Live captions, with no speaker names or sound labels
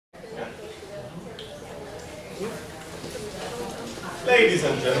Ladies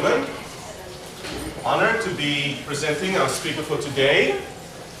and gentlemen, honored to be presenting our speaker for today.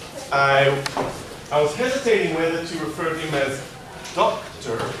 I was hesitating whether to refer to him as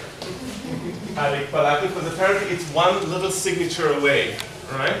Dr. Alik, because apparently it's one little signature away,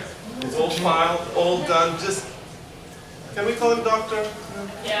 right? It's all filed, all done, just, can we call him Doctor?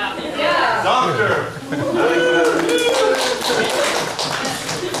 Yeah. Yeah.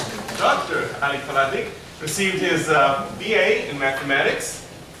 Doctor Alik Palatnik received his BA in mathematics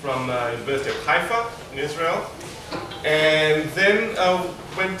from University of Haifa in Israel, and then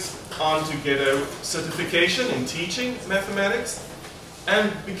went on to get a certification in teaching mathematics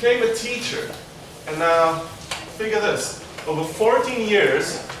and became a teacher. And now, figure this, over 14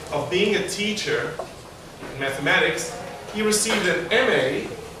 years of being a teacher in mathematics, he received an MA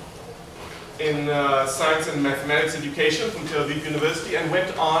in Science and Mathematics Education from Tel Aviv University and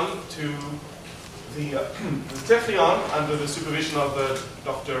went on to the Teflion under the supervision of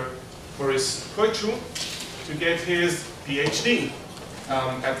Dr. Boris Koichu to get his PhD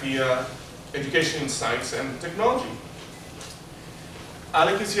at the Education in Science and Technology.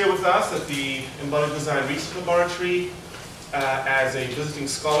 Alik is here with us at the Embodied Design Research Laboratory as a visiting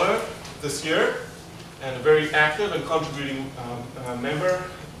scholar this year, and a very active and contributing member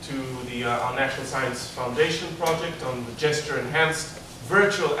to the our National Science Foundation project on the gesture-enhanced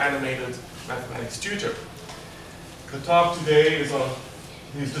virtual animated mathematics tutor. The talk today is on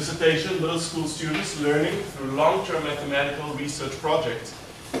his dissertation, Middle School Students Learning Through Long-Term Mathematical Research Projects.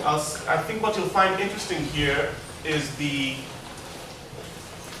 I think what you'll find interesting here is the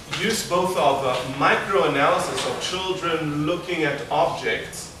use both of micro-analysis of children looking at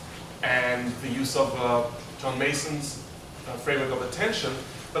objects and the use of John Mason's framework of attention,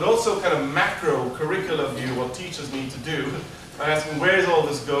 but also kind of macro-curricular view, what teachers need to do, by asking where is all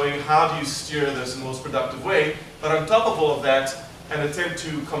this going, how do you steer this in the most productive way, but on top of all of that, an attempt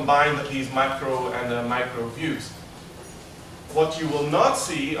to combine these macro and micro views. What you will not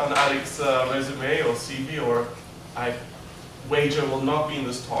see on Alik's resume or CV, or I wager will not be in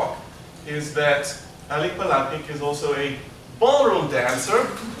this talk, is that Alik Palatnik is also a ballroom dancer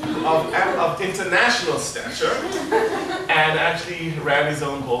of international stature, and actually ran his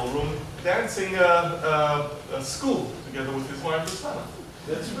own ballroom dancing school together with his wife Rosanna.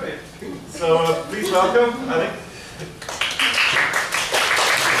 That's right. So please welcome Alik.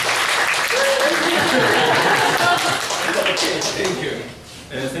 Thank you.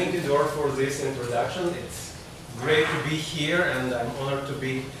 Thank you, Dor, for this introduction. It's great to be here, and I'm honored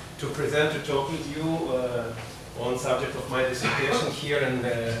to present, to talk with you on subject of my dissertation here in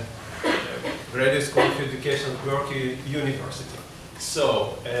Graduate School of Education at Berkeley University.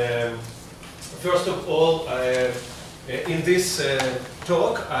 So, first of all, in this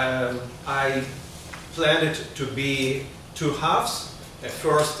talk, I planned it to be two halves.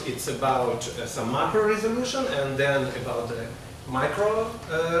 First, it's about some macro resolution, and then about the micro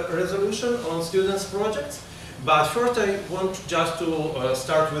resolution on students' projects. But first, I want just to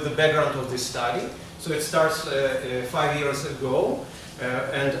start with the background of this study. So it starts 5 years ago,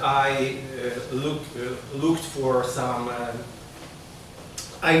 and I looked for some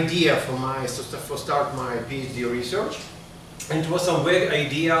idea for start my PhD research. And it was a vague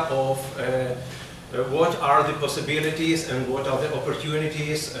idea of what are the possibilities and what are the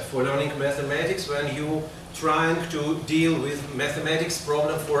opportunities for learning mathematics when you trying to deal with mathematics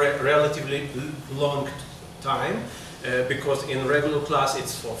problem for a relatively long time, because in regular class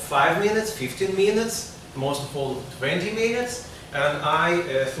it's for 5 minutes, 15 minutes, most of all 20 minutes, and I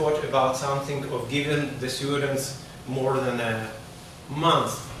thought about something of giving the students more than a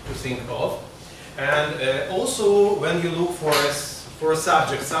month to think of. And also when you look for a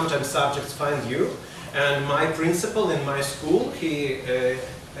subject, sometimes subjects find you, and my principal in my school, he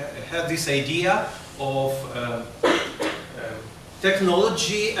had this idea of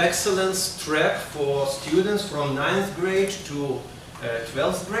technology excellence track for students from 9th grade to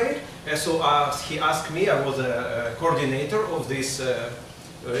 12th grade. And so he asked me, I was a coordinator of this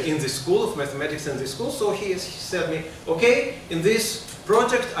in the school of mathematics in the school, so he said me, okay, in this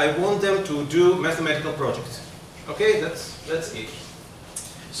project I want them to do mathematical projects. Okay, that's it.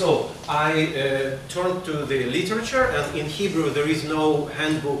 So I turned to the literature, and in Hebrew there is no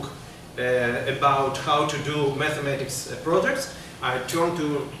handbook about how to do mathematics projects. I turned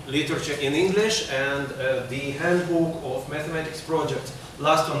to literature in English, and the handbook of mathematics projects,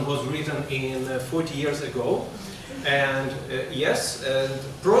 last one was written in 40 years ago. And yes,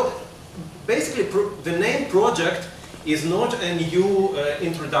 basically the name project is not a new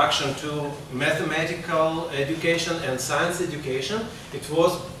introduction to mathematical education and science education. It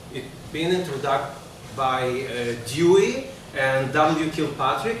been by Dewey and W.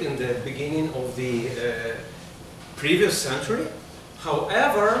 Kilpatrick in the beginning of the previous century.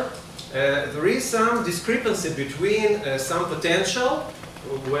 However, there is some discrepancy between some potential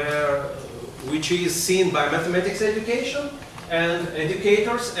which is seen by mathematics education and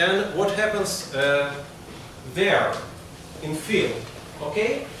educators and what happens there in field.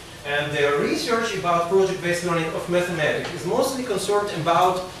 Okay? And the research about project-based learning of mathematics is mostly concerned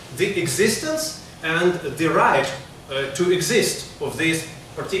about the existence and the right to exist of this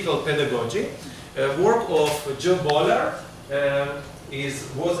particular pedagogy. Work of Joe Boller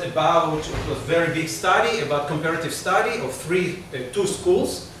was a very big study, about comparative study of two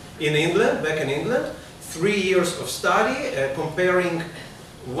schools in England, back in England. 3 years of study comparing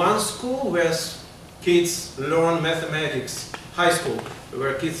one school where kids learn mathematics, high school,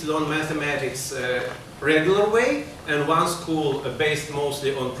 where kids learn mathematics regular way, and one school based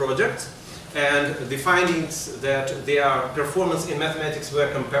mostly on projects. And the findings that their performance in mathematics were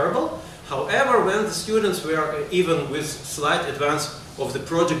comparable. However, when the students were even with slight advance of the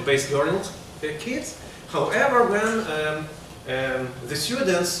project-based learning kids, however, when the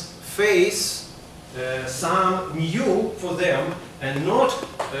students face some new for them and not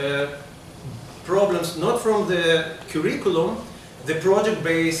problems not from the curriculum, the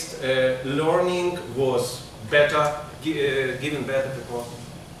project-based learning was better, given better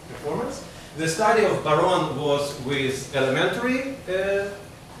performance. The study of Baron was with elementary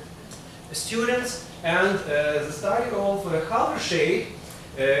students, and the study of Halbershade,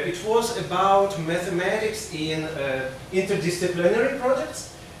 it was about mathematics in interdisciplinary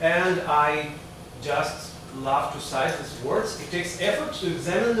projects, and I just love to cite these words. It takes effort to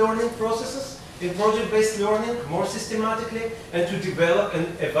examine learning processes in project-based learning more systematically and to develop and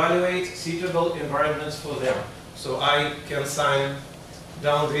evaluate suitable environments for them. So I can sign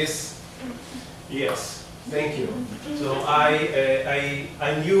down this. Yes, thank you. So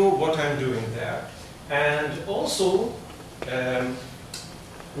I knew what I'm doing there. And also,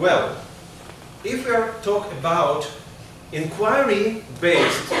 well, if we are talking about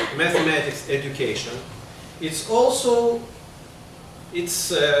inquiry-based mathematics education, it's also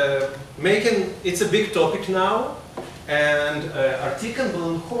it's a big topic now, and Artikel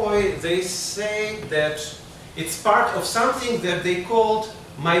and Hoy, they say that it's part of something that they called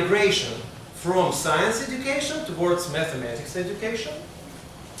migration from science education towards mathematics education.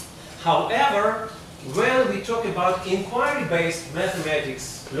 However, when we talk about inquiry-based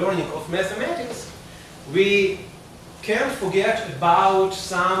mathematics, learning of mathematics, we can't forget about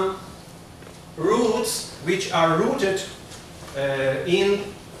some roots which are rooted in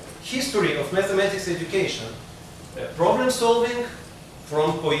history of mathematics education. Problem solving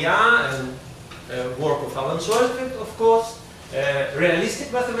from Poya and work of Alan Schoenfeld, of course.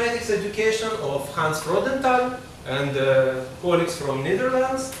 Realistic mathematics education of Hans Frodenthal and colleagues from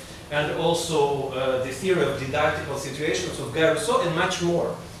Netherlands, and also the theory of didactical situations of Guy Rousseau, and much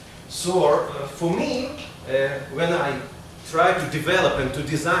more. So for me, when I try to develop and to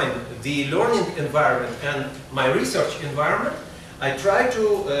design the learning environment and my research environment, I try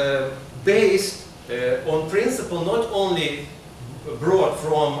to base on principle not only brought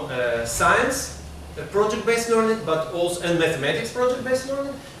from science project-based learning, but also and mathematics project-based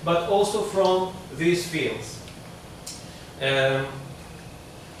learning, but also from these fields.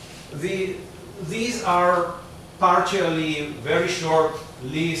 These are partially very short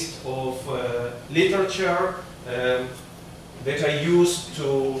list of literature that I used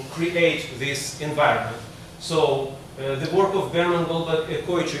to create this environment. So the work of Berman, Goldberg, and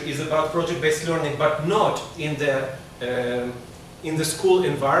Koichu is about project-based learning, but not in the school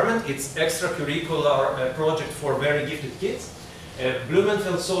environment. It's extracurricular project for very gifted kids.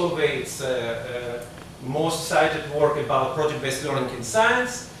 Blumenfeld Soloway, it's most cited work about project-based learning in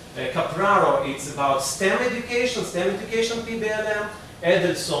science. Capraro, it's about STEM education PBLM.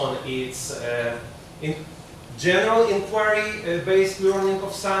 Edelson, it's in general inquiry-based learning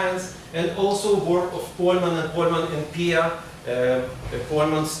of science, and also work of Polman and Pia.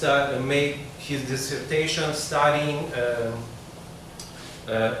 Polman made his dissertation studying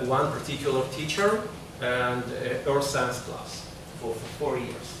one particular teacher and earth science class for 4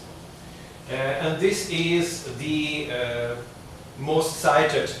 years. And this is the most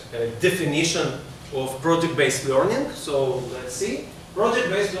cited definition of project-based learning. So let's see.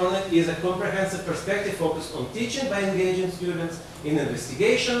 Project-based learning is a comprehensive perspective focused on teaching by engaging students in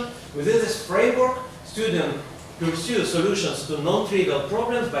investigation. Within this framework, students pursue solutions to non-trivial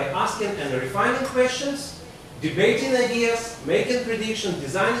problems by asking and refining questions, debating ideas, making predictions,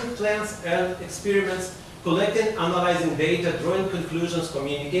 designing plans and experiments, collecting, analyzing data, drawing conclusions,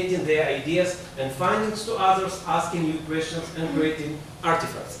 communicating their ideas and findings to others, asking new questions, and creating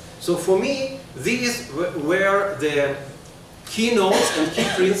artifacts. So for me, these were the keynotes and key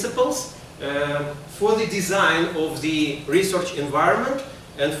principles for the design of the research environment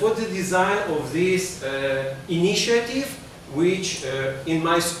and for the design of this initiative, which in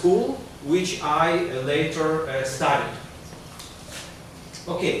my school, which I later studied.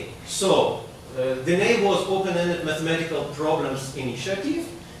 Okay, so the name was Open-Ended Mathematical Problems Initiative,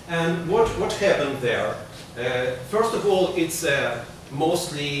 and what happened there? First of all, it's a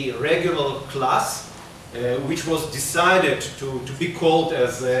mostly regular class, which was decided to be called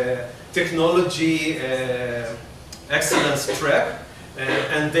as a technology excellence track,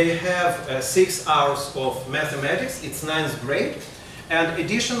 and they have 6 hours of mathematics, it's 9th grade, and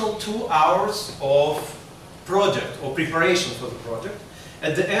additional 2 hours of project or preparation for the project.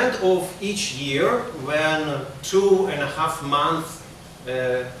 At the end of each year, when 2.5 months,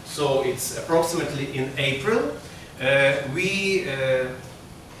 so it's approximately in April,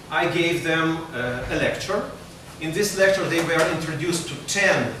 I gave them a lecture. In this lecture, they were introduced to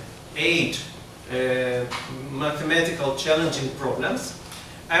 8 mathematical challenging problems,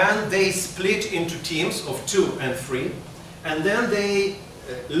 and they split into teams of 2 and 3, and then they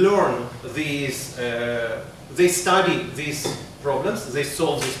learn these, they study these problems, they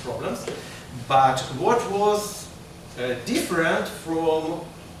solve these problems. But what was different from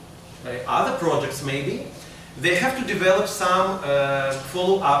other projects maybe, they have to develop some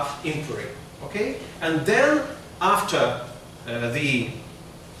follow-up inquiry, okay? And then after the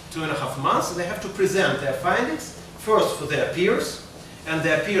 2.5 months, they have to present their findings first for their peers, and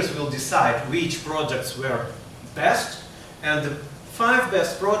their peers will decide which projects were best, and the 5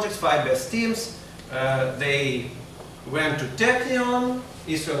 best projects, 5 best teams, they went to Technion,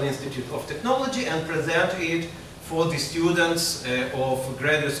 Israel Institute of Technology, and presented it for the students of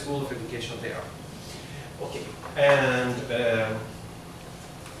graduate school of education there. Okay, and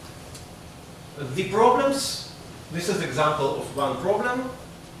the problems, this is an example of one problem.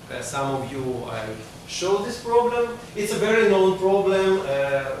 Some of you showed this problem. It's a very known problem,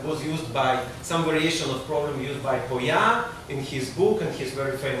 was used by, some variation of problem used by Poya in his book and his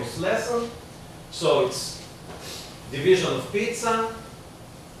very famous lesson. So it's division of pizza.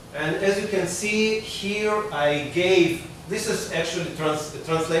 And as you can see here, I gave, this is actually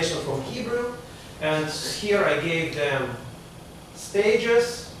translation from Hebrew. And here I gave them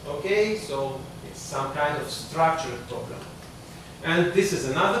stages, okay, so it's some kind of structured problem. And this is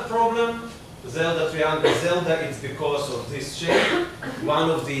another problem, Zelda triangle. Zelda, it's because of this shape. One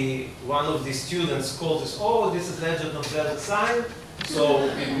of the students called this, oh, this is legend of Zelda sign. So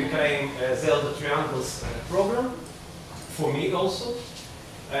it became a Zelda triangles problem, for me also.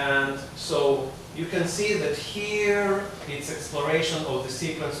 And so you can see that here it's exploration of the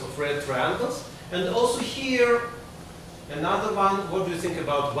sequence of red triangles. And also here, another one, what do you think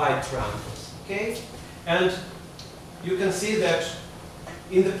about white triangles? Okay? And you can see that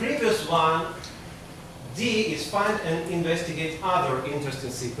in the previous one, D is find and investigate other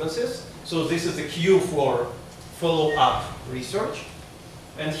interesting sequences. So this is the cue for follow-up research.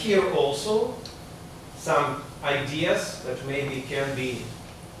 And here also, some ideas that maybe can be.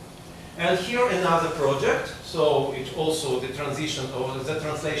 And here another project. So it's also the transition or the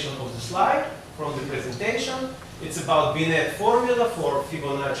translation of the slide from the presentation. It's about Binet formula for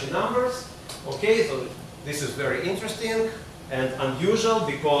Fibonacci numbers. Okay, so this is very interesting and unusual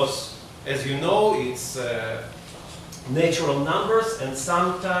because, as you know, it's natural numbers, and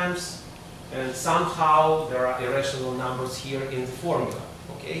sometimes and somehow there are irrational numbers here in the formula.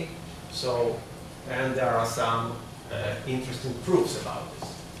 Okay, so and there are some interesting proofs about this.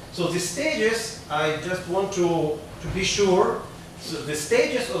 So the stages, I just want to be sure. So the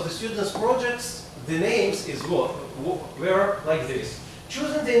stages of the students' projects, the names is were like this.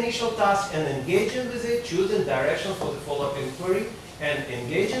 Choosing the initial task and engaging with it, choosing direction for the follow-up inquiry and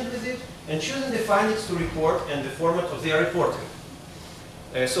engaging with it, and choosing the findings to report and the format of their reporting.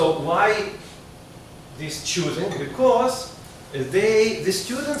 So why this choosing? Because the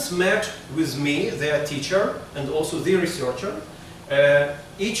students met with me, their teacher, and also the researcher,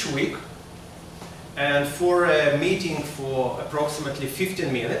 each week, and for a meeting for approximately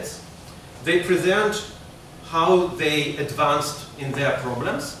 15 minutes, they present how they advanced in their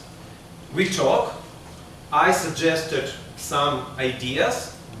problems. We talk. I suggested some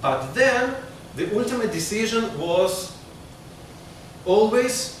ideas, but then the ultimate decision was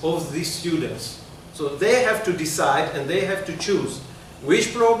always of the students. So they have to decide and they have to choose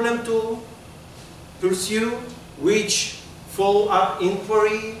which problem to pursue, which follow-up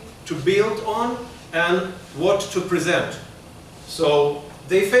inquiry to build on, and what to present. So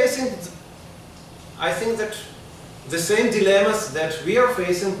they facing, I think, that the same dilemmas that we are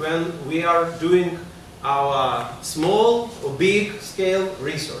facing when we are doing our small or big scale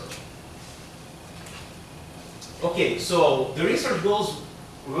research. Okay, so the research goals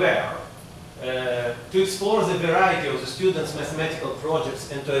were to explore the variety of the students' mathematical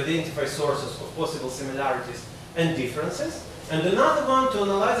projects and to identify sources of possible similarities and differences. And another one, to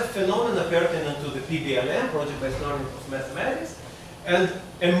analyze the phenomena pertinent to the PBLM, project-based learning of mathematics, and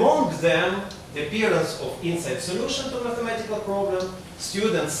among them, the appearance of inside solution to mathematical problem,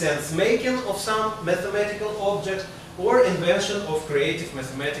 student sense making of some mathematical object, or invention of creative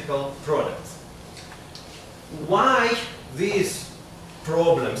mathematical products. Why these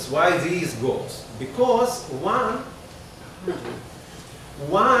problems? Why these goals? Because one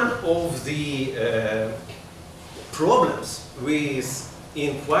of the problems with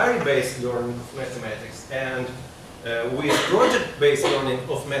inquiry-based learning of mathematics and with project-based learning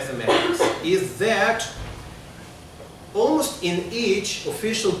of mathematics is that almost in each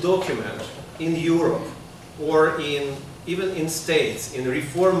official document in Europe or even in states, in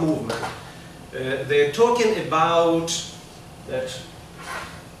reform movement, they're talking about that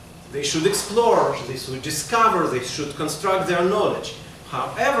they should explore, they should discover, they should construct their knowledge.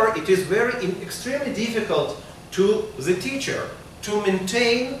 However, it is extremely difficult to the teacher to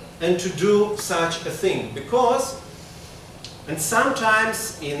maintain and to do such a thing, because, and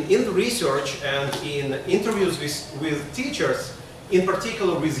sometimes in the research and in interviews with teachers, in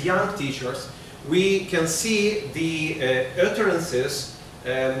particular with young teachers, we can see the utterances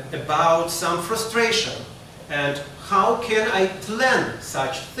about some frustration and how can I plan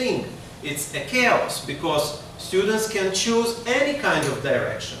such thing? It's a chaos, because students can choose any kind of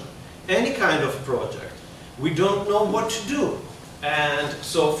direction, any kind of project. We don't know what to do. And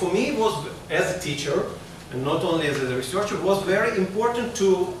so for me, it was, as a teacher, and not only as a researcher, it was very important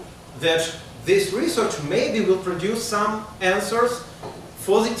that this research maybe will produce some answers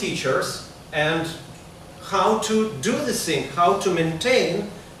for the teachers and how to do this thing, how to maintain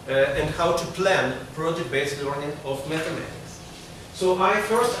and how to plan project-based learning of mathematics. So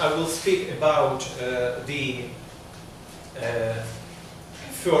first I will speak about the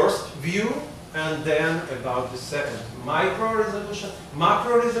first view, and then about the second, micro-resolution,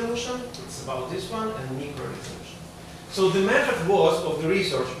 macro-resolution, it's about this one, and micro-resolution. So the method of the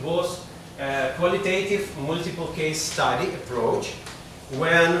research was a qualitative multiple case study approach,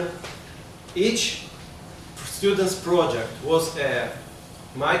 when each student's project was a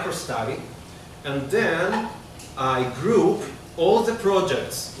micro-study, and then I group all the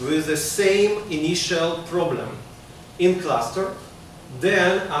projects with the same initial problem in cluster.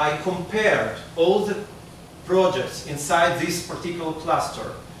 Then I compared all the projects inside this particular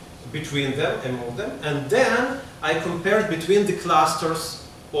cluster between them, among them, and then I compared between the clusters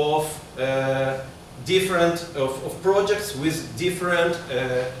of projects with different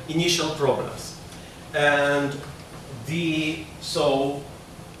initial problems. And so,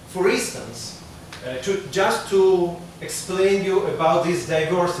 for instance, just to explain you about this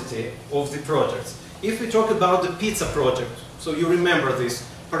diversity of the projects, if we talk about the pizza project, so you remember this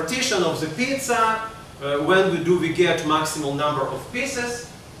partition of the pizza, when we get maximal number of pieces.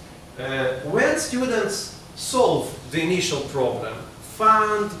 When students solve the initial problem,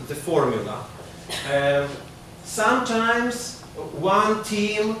 find the formula, sometimes one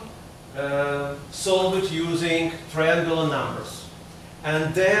team solve it using triangular numbers,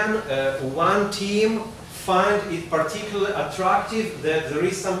 and then one team find it particularly attractive that there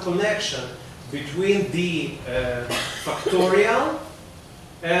is some connection between the factorial,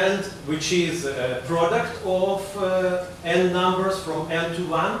 and which is a product of n numbers from n to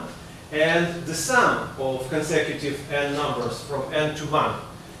 1, and the sum of consecutive n numbers from n to 1.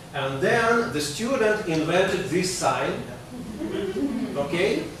 And then the student invented this sign,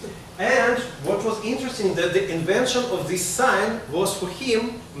 okay? And what was interesting, that the invention of this sign was for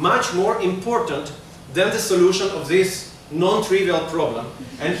him much more important than the solution of this non-trivial problem.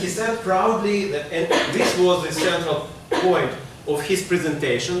 And he said proudly that, and this was the central point of his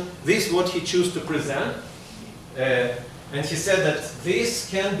presentation, this is what he chose to present, and he said that this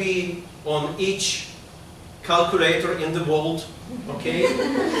can be on each calculator in the world, okay?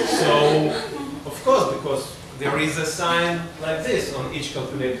 So, of course, because there is a sign like this on each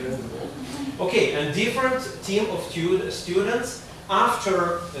calculator in the world. Okay, and different team of students,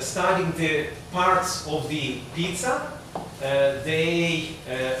 after studying the parts of the pizza, they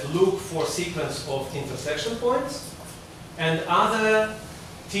look for sequence of intersection points, and other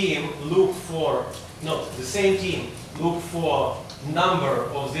team look for, no, the same team look for number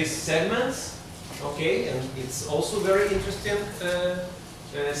of these segments, okay, and it's also very interesting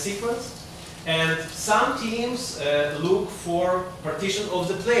sequence. And some teams look for partition of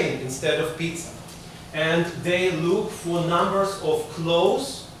the plane instead of pizza. And they look for numbers of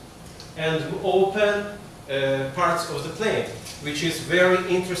close and open parts of the plane, which is very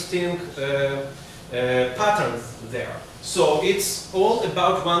interesting patterns there. So it's all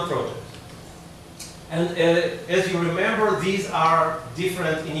about one project. And as you remember, these are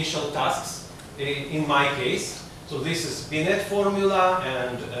different initial tasks in my case. So this is Binet formula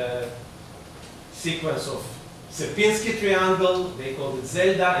and sequence of Sierpinski triangle, they call it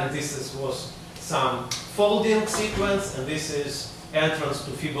Zelda, and this was some folding sequence, and this is entrance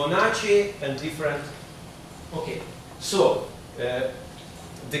to Fibonacci and different. Okay, so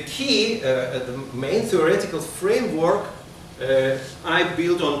the key, the main theoretical framework, I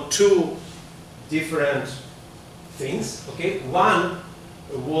built on two different things. Okay, one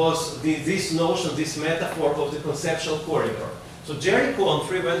was this notion, this metaphor of the conceptual corridor. So Jerry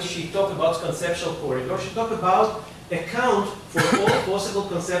Confrey, when she talked about conceptual corridor, she talked about account for all possible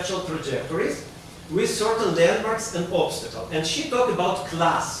conceptual trajectories with certain landmarks and obstacles. And she talked about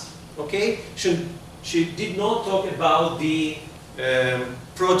class. Okay, she did not talk about the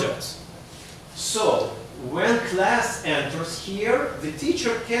projects. So when class enters here, the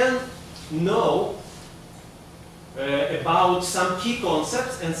teacher can know about some key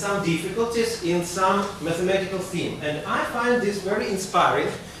concepts and some difficulties in some mathematical theme. And I find this very inspiring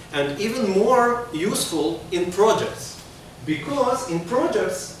and even more useful in projects. Because in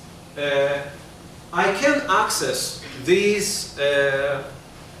projects, I can access these,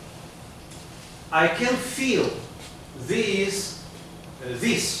 I can feel this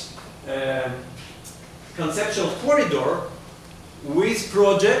conceptual corridor with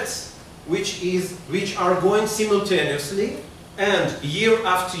projects which are going simultaneously and year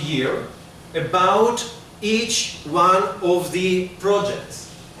after year about each one of the projects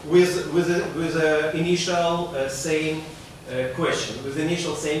with the initial same question, with the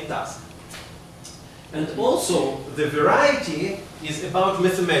initial same task. And also the variety is about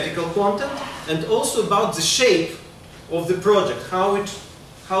mathematical content and also about the shape of the project,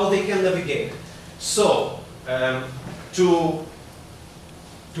 how they can navigate. So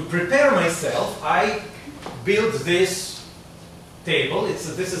to prepare myself, I built this table.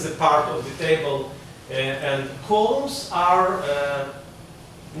 This is a part of the table, and columns are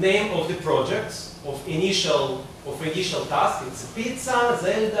name of the projects of initial task. It's pizza,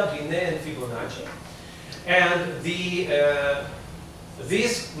 Zelda, Binet, and Fibonacci. And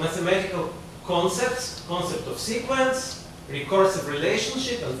these mathematical concepts, concept of sequence, recursive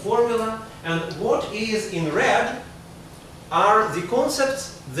relationship, and formula, and what is in red are the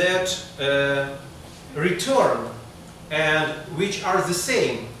concepts that return and which are the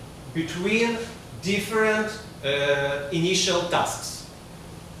same between different initial tasks.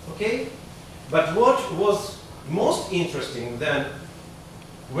 Okay? But what was most interesting then,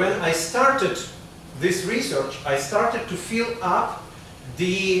 when I started this research, I started to fill up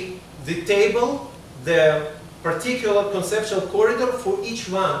the table, the particular conceptual corridor for each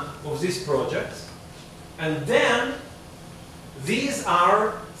one of these projects. And then these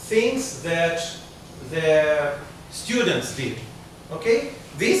are things that the students did. Okay?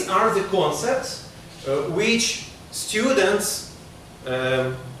 These are the concepts which students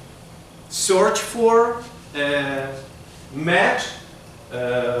search for, met,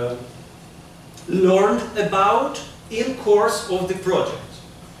 learned about in course of the project.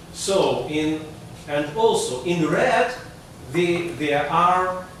 So and also in red, there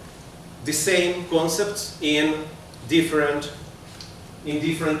are the same concepts in different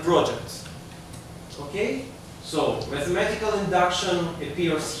projects. Okay? So mathematical induction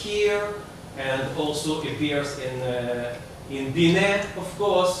appears here and also appears in Binet, of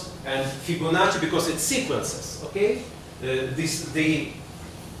course, and Fibonacci because it's sequences. Okay?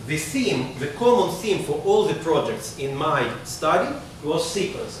 The theme, the common theme for all the projects in my study was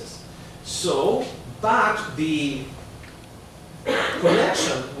sequences. So, but the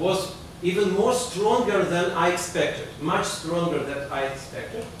connection was even more stronger than I expected, much stronger than I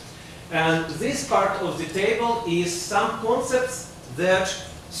expected. And this part of the table is some concepts that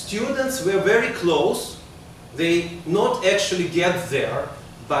students were very close. They not actually get there,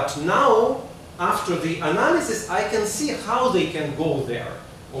 but now, after the analysis, I can see how they can go there.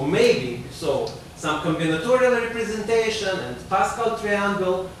 Or maybe, so, some combinatorial representation and Pascal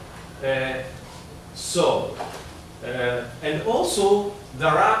triangle. And also, there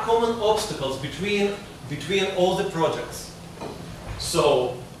are common obstacles between all the projects.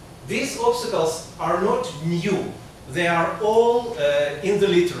 So, these obstacles are not new. They are all in the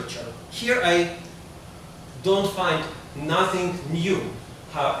literature. Here don't find nothing new.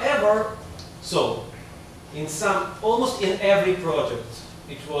 However, almost in every project,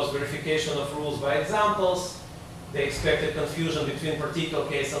 it was verification of rules by examples. They expected confusion between particular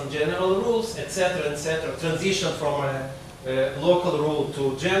case and general rules, etc., etc. Transition from a local rule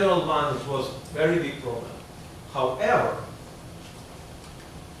to general one, it was a very big problem. However,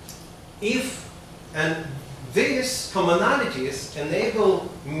 these commonalities enable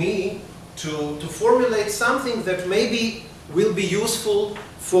me to formulate something that maybe will be useful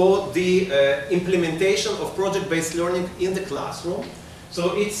for the implementation of project-based learning in the classroom.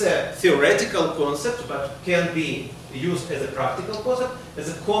 So it's a theoretical concept, but can be used as a practical concept, as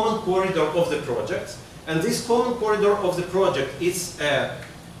a common corridor of the project. And this common corridor of the project is a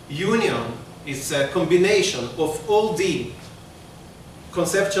union, it's a combination of all the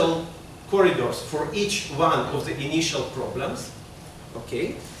conceptual corridors for each one of the initial problems.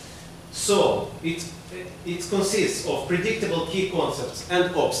 Okay? So it consists of predictable key concepts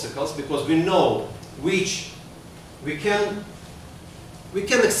and obstacles, because we know which we can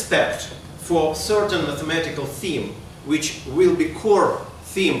expect for certain mathematical theme, which will be core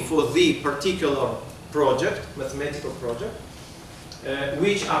theme for the particular project, mathematical project,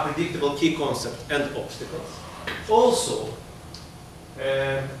 which are predictable key concepts and obstacles. Also,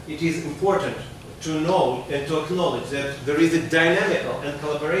 it is important to know and to acknowledge that there is a dynamical and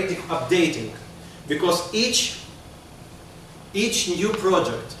collaborative updating, because each new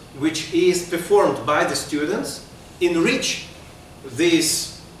project which is performed by the students enrich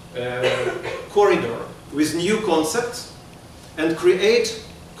this corridor with new concepts and create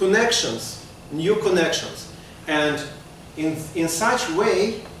connections, new connections. And in such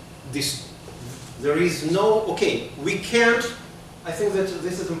way, there is no, okay, we can't, I think that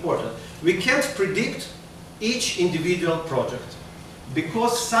this is important, we can't predict each individual project,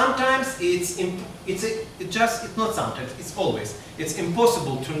 because sometimes it's not sometimes, it's always, it's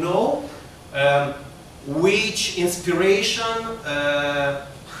impossible to know which inspiration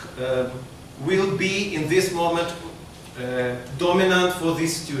will be in this moment dominant for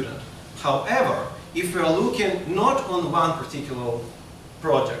this student. However, if we are looking not on one particular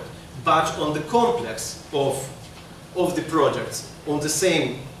project, but on the complex of the projects on the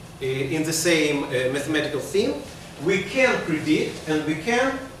same, in the same mathematical theme, we can predict and we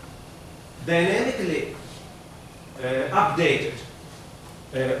can dynamically update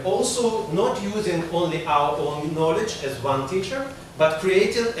it. Also, not using only our own knowledge as one teacher, but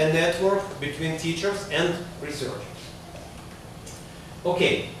creating a network between teachers and researchers.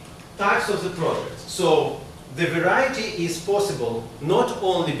 Okay, types of the projects. So the variety is possible not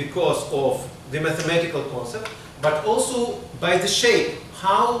only because of the mathematical concept, but also by the shape,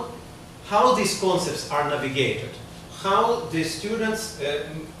 how these concepts are navigated, how the students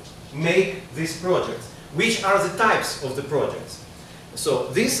make these projects, which are the types of the projects. So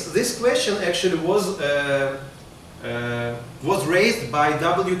this question actually was raised by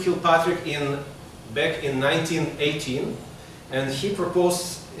W. Kilpatrick back in 1918, and he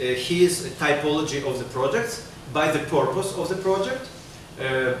proposed his typology of the projects by the purpose of the project,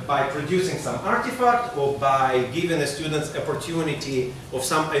 by producing some artifact or by giving the students opportunity of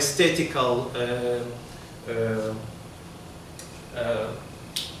some aesthetical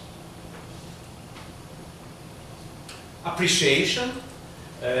appreciation.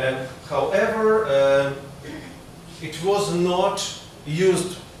 However, it was not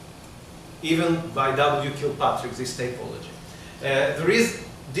used even by W. Kilpatrick, this typology. There is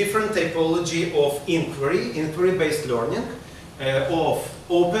different typology of inquiry-based learning, of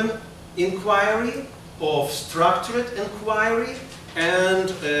open inquiry, of structured inquiry, and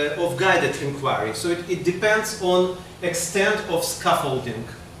of guided inquiry. So it depends on extent of scaffolding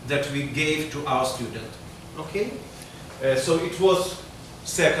that we gave to our student. Okay? So it was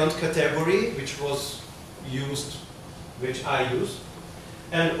second category which was used, which I used,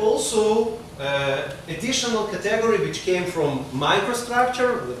 and also additional category which came from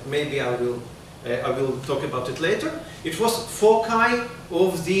microstructure. Maybe I will talk about it later. It was foci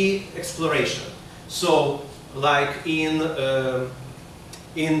of the exploration. So, like in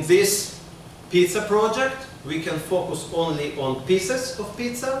this pizza project, we can focus only on pieces of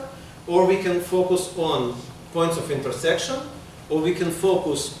pizza, or we can focus on points of intersection, or we can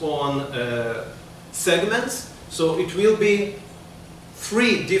focus on segments. So it will be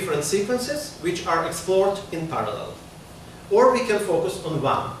 3 different sequences which are explored in parallel. Or we can focus on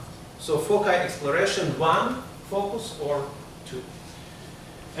one. So foci exploration 1 focus or 2.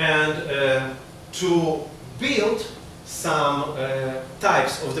 And to build some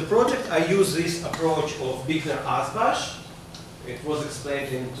types of the project, I use this approach of Bickner-Asbach. It was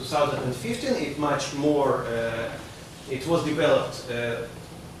explained in 2015. It much more. It was developed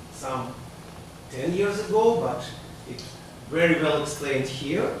some 10 years ago, but it's very well explained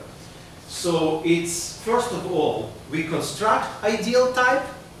here. So it's, first of all, we construct ideal type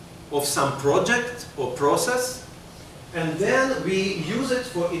of some project or process, and then we use it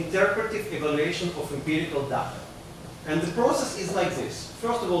for interpretive evaluation of empirical data. And the process is like this.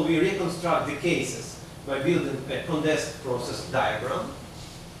 First of all, we reconstruct the cases by building a condensed process diagram.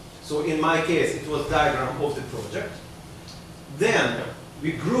 So in my case, it was diagram of the project. Then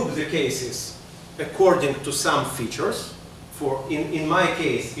we group the cases according to some features. In my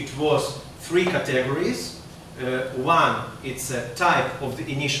case, it was 3 categories. One, it's a type of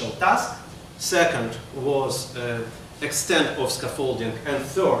the initial task. Second was extent of scaffolding. And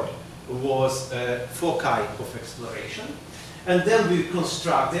third was foci of exploration. And then we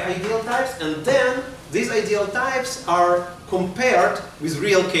construct the ideal types. And then these ideal types are compared with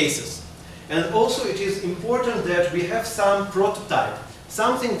real cases. And also it is important that we have some prototype.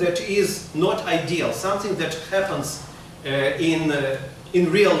 Something that is not ideal. Something that happens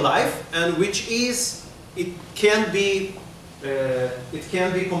in real life, and which is, it can be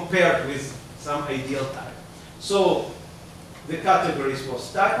compared with some ideal type. So the categories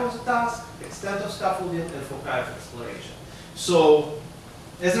was type of the task, extent of scaffolding, and foci of exploration. So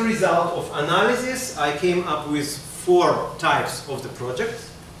as a result of analysis, I came up with 4 types of the project.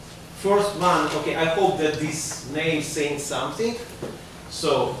 First one, okay, I hope that this name is saying something.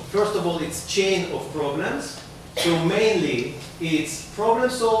 So first of all, it's chain of problems. So mainly it's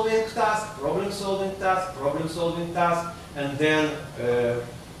problem-solving task, problem-solving task, problem-solving task, and then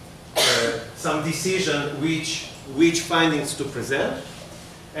some decision which findings to present.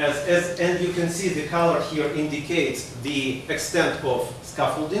 And you can see the color here indicates the extent of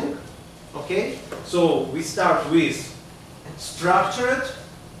scaffolding. Okay, so we start with structured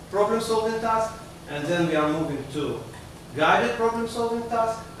problem-solving task, and then we are moving to guided problem-solving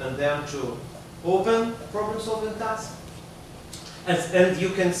task, and then to open problem-solving task. And you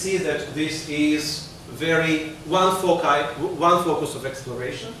can see that this is very one focus of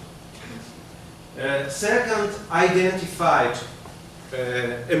exploration. Second, identified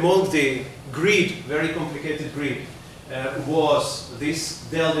among the grid, very complicated grid, was this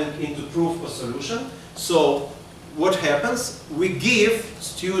delving into proof or solution. So what happens? We give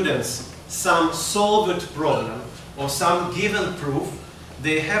students some solved problem or some given proof.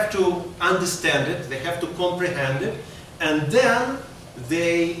 They have to understand it, they have to comprehend it, and then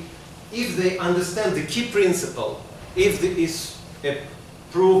if they understand the key principle, if it is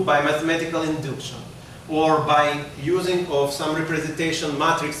proved by mathematical induction or by using of some representation,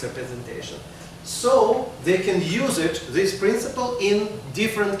 matrix representation, so they can use it, this principle, in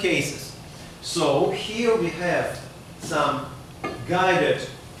different cases. So here we have some guided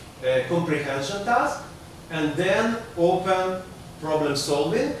comprehension task, and then open problem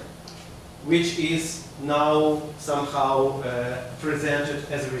solving, which is now somehow presented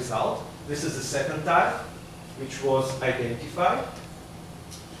as a result. This is the second type, which was identified.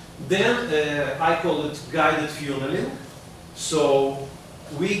 Then I call it guided funneling. So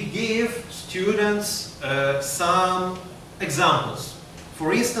we give students some examples.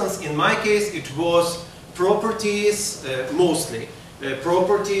 For instance, in my case, it was properties, mostly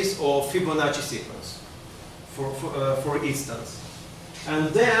properties of Fibonacci sequence, for instance. And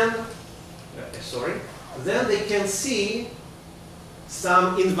then, then they can see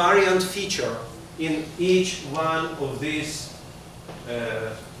some invariant feature in each one of these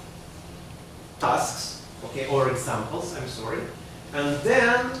tasks, okay, or examples, I'm sorry. And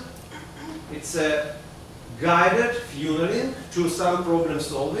then it's a guided funneling to some problem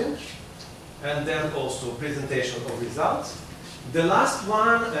solving, and then also presentation of results. The last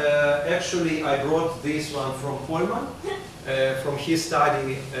one, actually, I brought this one from Polman, from his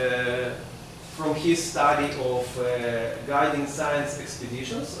study of guiding science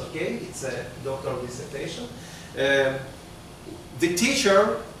expeditions. Okay, it's a doctoral dissertation. The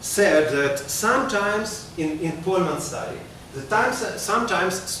teacher said that sometimes in Polman's study,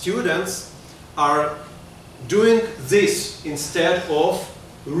 sometimes students are doing this instead of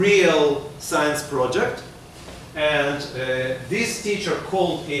real science project. And this teacher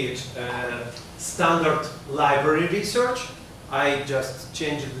called it standard library research. I just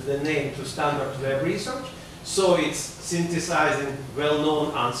changed the name to standard web research. So it's synthesizing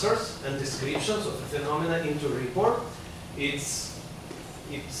well-known answers and descriptions of the phenomena into a report. It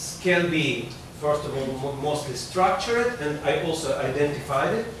can be, first of all, mostly structured, and I also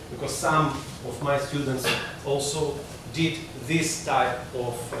identified it because some of my students also did this type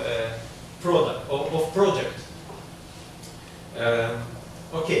of project.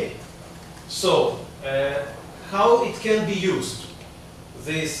 Okay, so how it can be used,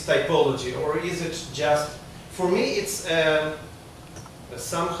 this typology, or is it just, for me it's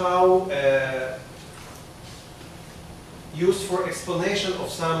somehow used for explanation of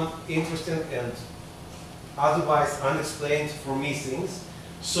some interesting and otherwise unexplained for me things.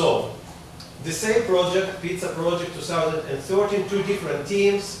 So, the same project, Pizza Project 2013, two different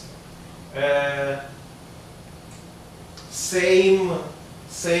teams, same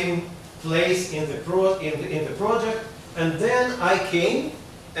place in the project, and then I came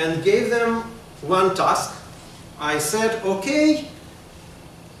and gave them one task. I said, okay,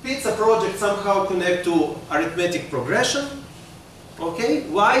 Pizza Project somehow connect to arithmetic progression. Okay,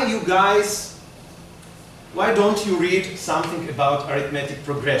 why don't you read something about arithmetic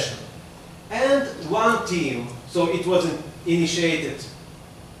progression? And one team, so it wasn't initiated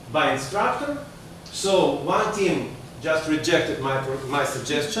by instructor, so one team just rejected my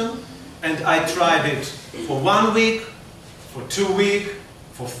suggestion, and I tried it for 1 week, for 2 weeks,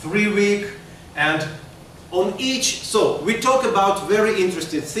 for 3 weeks, and on each, so we talk about very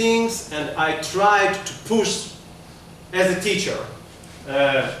interesting things, and I tried to push, as a teacher,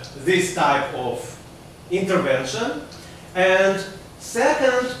 this type of intervention. And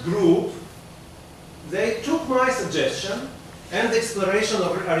second group, they took my suggestion, and the exploration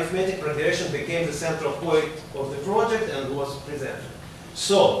of arithmetic progression became the central point of the project and was presented.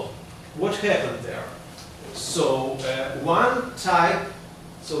 So, what happened there? So, one type,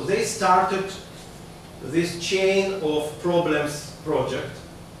 so they started this chain of problems project.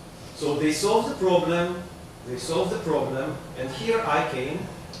 So they solved the problem, and here I came,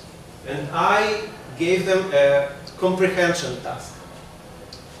 and I gave them a comprehension task.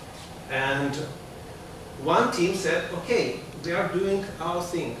 And one team said, okay, we are doing our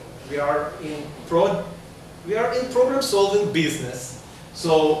thing. We are in problem-solving business.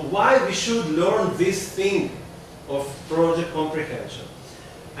 So why we should learn this thing of project comprehension?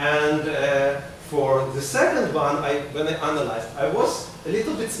 And for the second one, when I analyzed, I was a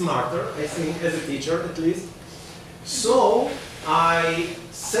little bit smarter, I think, as a teacher at least. So I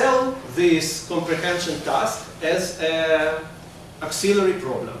sell this comprehension task as an auxiliary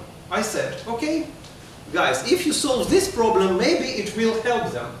problem. I said, okay, guys, if you solve this problem, maybe it will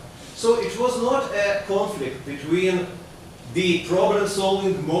help them. So it was not a conflict between the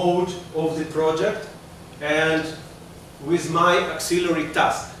problem-solving mode of the project and with my auxiliary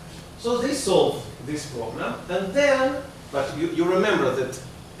task. So they solved this problem, and then, but you remember that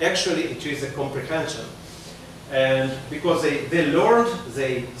actually it is a comprehension. And because they learned,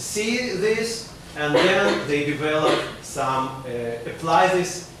 they see this, and then they develop some, apply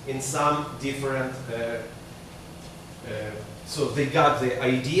this in some different, so they got the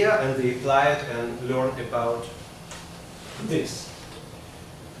idea and they apply it and learn about this.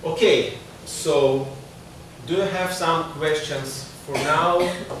 Okay, so do you have some questions for now?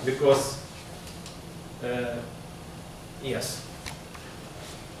 Because, yes.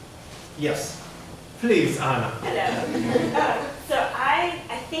 Yes. Please, Anna. Hello. So I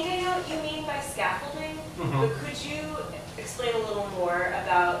think I know what you mean by scaffolding, but could you explain a little more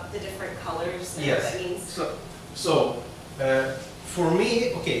about the different colors and what that means? So for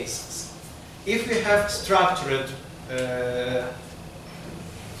me, okay, if we have structured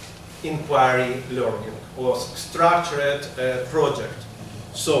inquiry learning or structured project,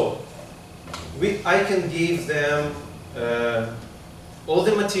 so I can give them all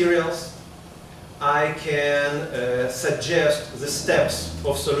the materials. I can suggest the steps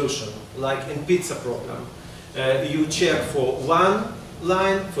of solution, like in pizza program. You check for 1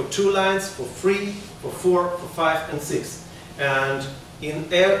 line, for 2 lines, for 3, for 4, for 5, and 6. And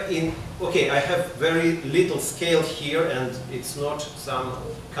okay, I have very little scale here, and it's not some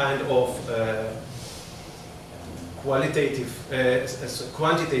kind of quantitative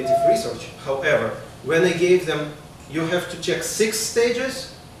research. However, when I gave them, you have to check 6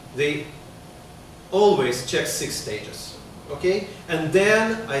 stages, they always check 6 stages, okay? And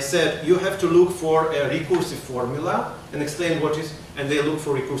then I said, you have to look for a recursive formula and explain what is, and they look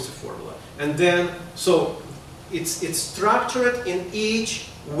for recursive formula. And then, so it's structured in each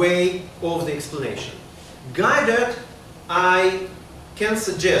way of the explanation. Guided, I can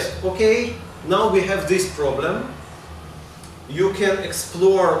suggest, okay, now we have this problem. You can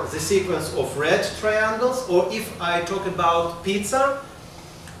explore the sequence of red triangles, or if I talk about pizza,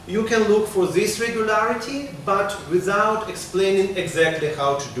 you can look for this regularity, but without explaining exactly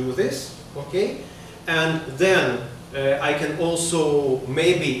how to do this, okay? And then I can also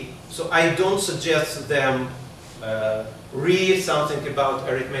maybe, so I don't suggest them read something about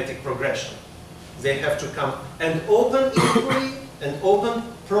arithmetic progression. they have to come. And open inquiry and open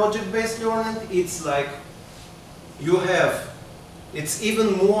project-based learning, it's like you have, it's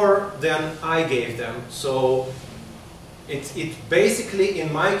even more than I gave them. So it basically,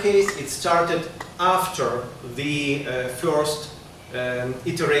 in my case, it started after the first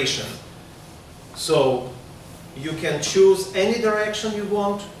iteration. So you can choose any direction you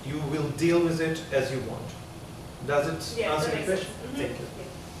want, you will deal with it as you want. Does it answer the question? Mm-hmm. Thank you.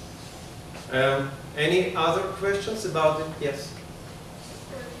 Any other questions about it? Yes?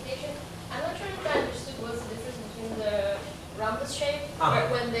 Clarification. I'm not sure if I understood what's the difference between the rhombus shape, Ah. where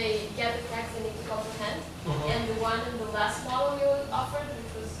when they get the text they need to comprehend, Mhm. and the one in the last model you offered,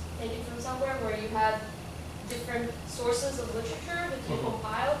 which was taken from somewhere, where you had different sources of literature that you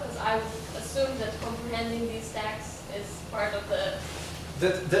compile, because I would assume that comprehending these texts is part of the...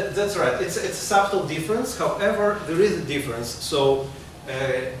 That's right. It's a subtle difference. However, there is a difference. So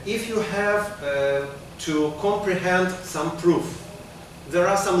if you have to comprehend some proof, there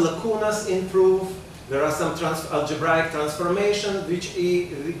are some lacunas in proof, there are some algebraic transformations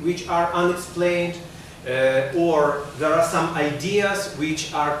which are unexplained, or there are some ideas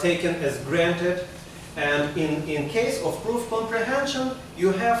which are taken as granted. And in case of proof comprehension,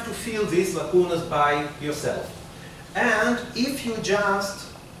 you have to fill these lacunas by yourself. And if you just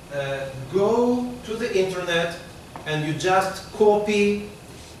go to the internet and you just copy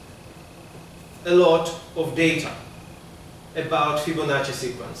a lot of data about Fibonacci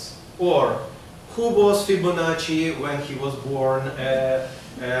sequence, or who was Fibonacci when he was born,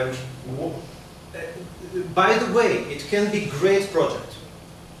 by the way, it can be great project.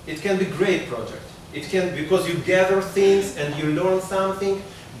 It can be great project. It can, because you gather things and you learn something,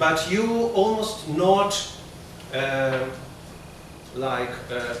 but you almost not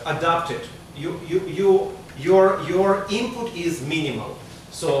adapt it. Your input is minimal.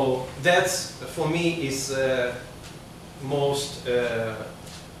 So that's, for me, is most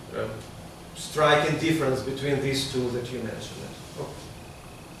striking difference between these two that you mentioned. Oh.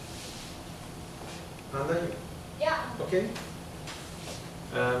 Anna? Yeah. Okay.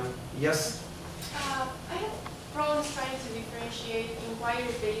 Yes? I have problems trying to differentiate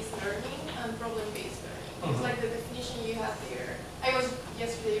inquiry-based learning and problem-based learning. It's like the definition you have there. I was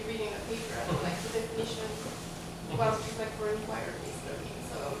yesterday reading a paper and like the definition was like for inquiry-based learning.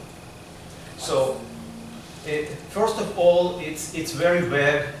 So first of all, it's very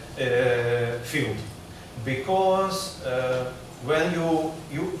vague field, because when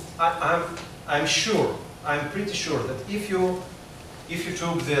I'm pretty sure that if you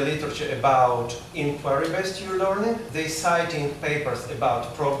took the literature about inquiry-based learning, they citing papers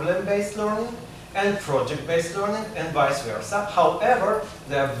about problem-based learning and project-based learning and vice versa. However,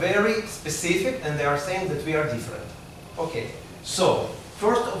 they are very specific and they are saying that we are different. Okay, so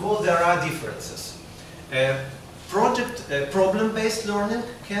first of all, there are differences. Problem-based learning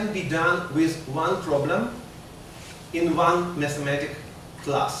can be done with one problem in one mathematical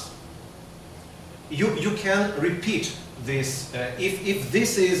class. You can repeat this. If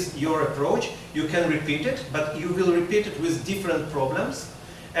this is your approach, you can repeat it, but you will repeat it with different problems.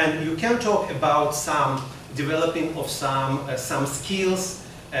 And you can talk about some developing of some skills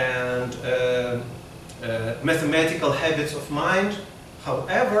and mathematical habits of mind.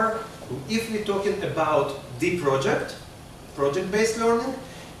 However, if we're talking about the project-based learning,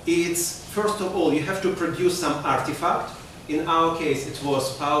 it's first of all you have to produce some artifact. In our case, it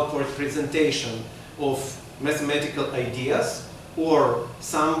was PowerPoint presentation of mathematical ideas, or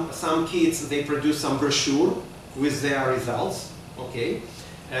some kids, they produce some brochure with their results. Okay.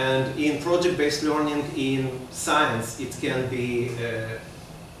 And in project-based learning in science, it can be a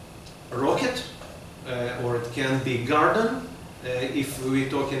rocket, or it can be garden. If we're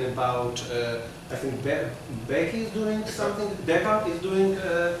talking about, I think Becky is doing something, Becca is doing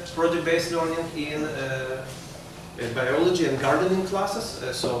project-based learning in biology and gardening classes.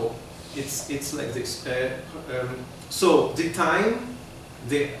 So it's like this. So the time,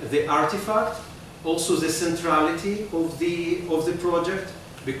 the artifact, also the centrality of the project,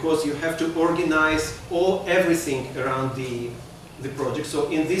 because you have to organize everything around the project. So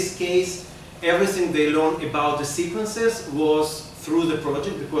in this case, everything they learned about the sequences was through the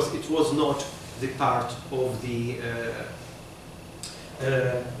project, because it was not the part of the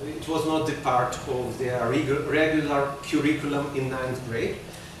regular curriculum in 9th grade.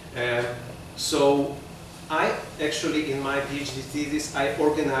 So I actually, in my PhD thesis, I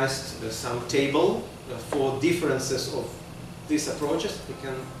organized some table for differences of these approaches. You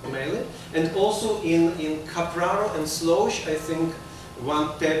can mail it. And also in Capraro and Slosh, I think one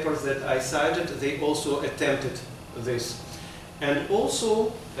paper that I cited, they also attempted this. And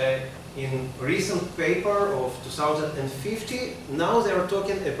also in recent paper of 2050, now they are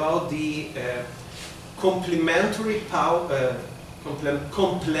talking about the complementary power,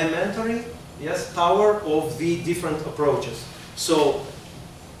 complementary, yes, power of the different approaches. So,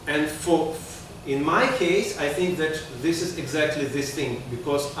 and in my case, I think that this is exactly this thing,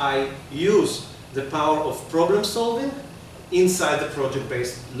 because I use the power of problem solving inside the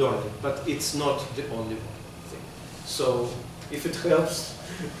project-based learning, but it's not the only thing. So, if it helps,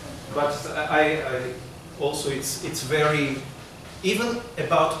 but I also it's very, even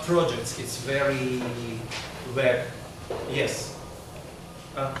about projects, it's very vague. Yes.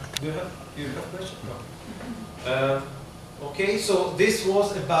 Do you have a question? No. Okay, so this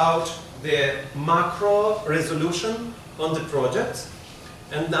was about the macro resolution on the project,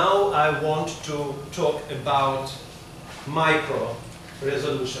 and now I want to talk about micro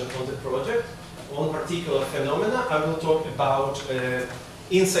resolution on the project. On particular phenomena, I will talk about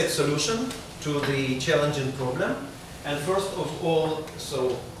insight solution to the challenging problem. And first of all,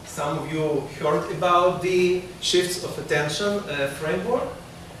 so some of you heard about the shifts of attention framework.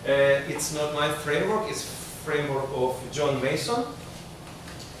 It's not my framework, it's framework of John Mason.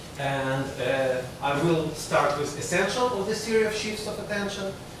 And I will start with essential of the theory of shifts of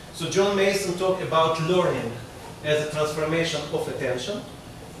attention. So John Mason talked about learning as a transformation of attention,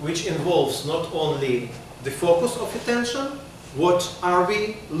 which involves not only the focus of attention, what are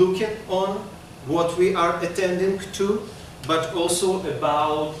we looking on, what we are attending to, but also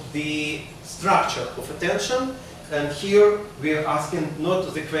about the structure of attention. And here we are asking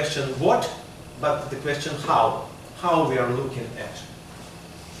not the question what, but the question how we are looking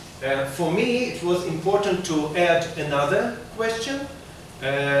at. For me, it was important to add another question,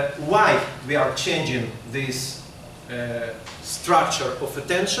 why we are changing this structure of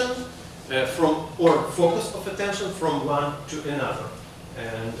attention or focus of attention from one to another.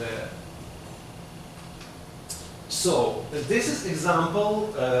 And so this is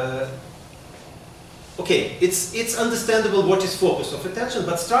example. Okay, it's understandable what is focus of attention,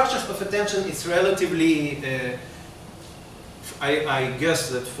 but structures of attention is relatively. I guess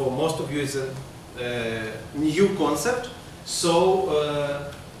that for most of you is a new concept. So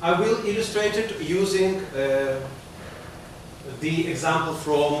I will illustrate it using the example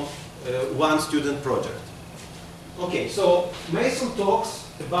from one student project. Okay, so Mason talks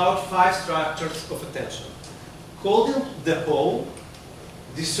about 5 structures of attention: holding the whole,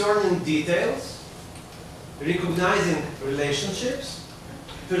 discerning details, recognizing relationships,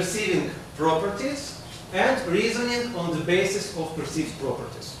 perceiving properties, and reasoning on the basis of perceived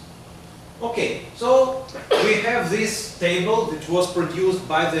properties. Okay, so we have this table that was produced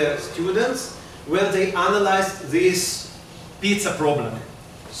by the students when they analyzed this pizza problem.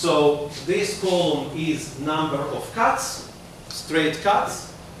 So this column is number of cuts, straight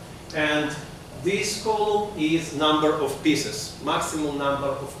cuts, and this column is number of pieces, maximum number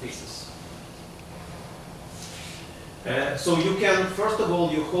of pieces. So you can, first of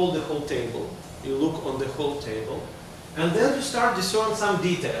all, you hold the whole table, you look on the whole table, and then you start discerning some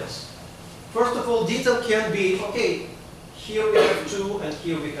details. First of all, detail can be, okay, here we have 2 and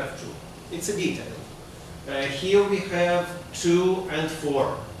here we have 2. It's a detail. Here we have 2 and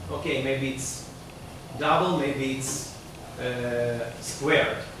 4. Okay, maybe it's double, maybe it's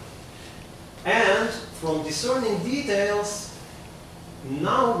squared. And from discerning details,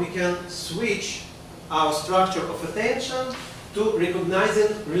 now we can switch our structure of attention to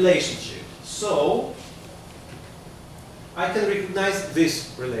recognizing relationship. So I can recognize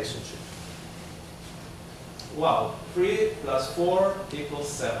this relationship. Wow, 3 plus 4 equals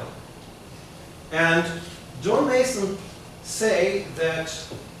 7. And John Mason say that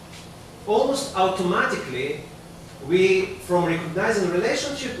almost automatically from recognizing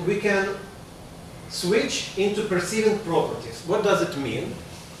relationship we can switch into perceiving properties. What does it mean?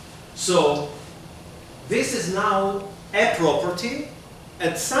 So this is now a property,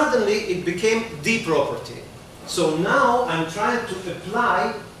 and suddenly it became the property. So now I'm trying to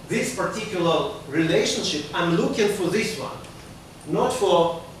apply this particular relationship. I'm looking for this one, not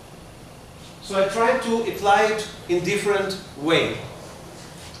for. So I try to apply it in different way.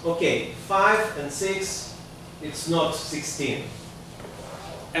 Okay, 5 and 6, it's not 16.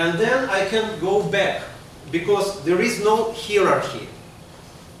 And then I can go back, because there is no hierarchy.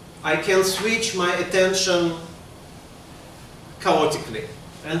 I can switch my attention chaotically.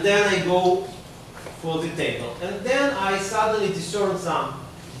 And then I go for the table. And then I suddenly discern some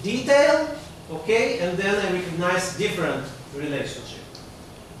detail, okay, and then I recognize different relationship.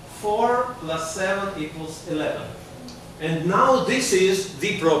 4 plus 7 equals 11. And now this is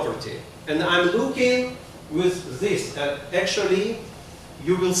the property. And I'm looking with this. Actually,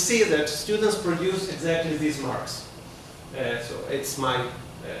 you will see that students produce exactly these marks. So it's my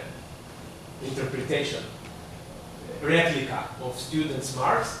interpretation, replica of students'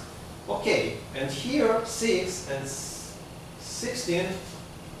 marks. Okay, and here 6 and 16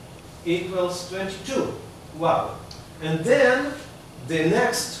 equals 22. Wow. And then the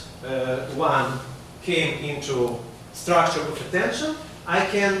next one came into structure of attention. I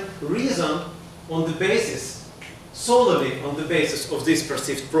can reason on the basis, solely on the basis of this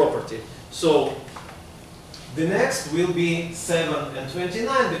perceived property. So the next will be 7 and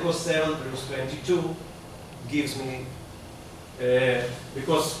 29, because 7 plus 22 gives me,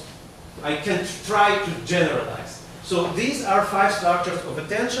 because I can try to generalize. So these are 5 structures of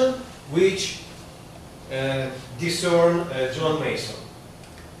attention which discern John Mason.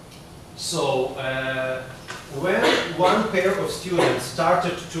 So when one pair of students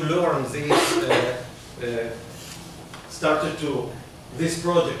started to learn this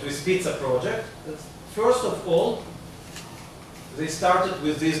project, this pizza project, first of all, they started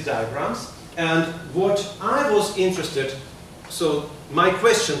with these diagrams, and what I was interested, so my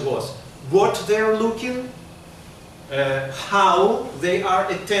question was, what they're looking, how they are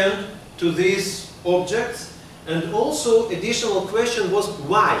attend to these objects, and also additional question was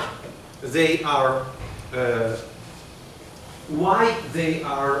why they are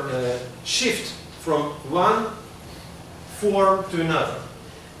shift from one form to another,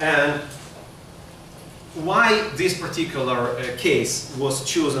 and why this particular case was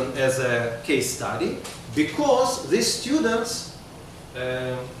chosen as a case study, because these students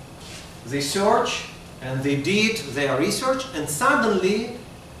they search and they did their research, and suddenly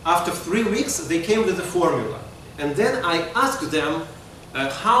after 3 weeks they came with a formula, and then I asked them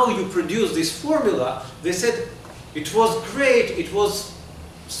how you produce this formula. They said it was great, it was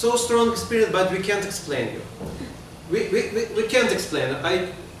so strong experience, but we can't explain you. We can't explain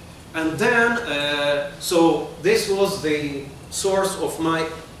it. And then, so this was the source of my,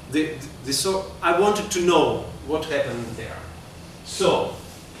 I wanted to know what happened there. So,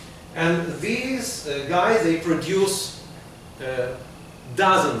 and these guys, they produce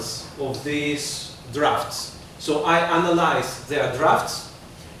dozens of these drafts. So I analyze their drafts,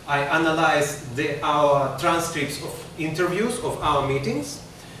 I analyze our transcripts of interviews, of our meetings,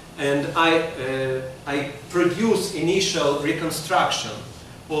 and I produce initial reconstruction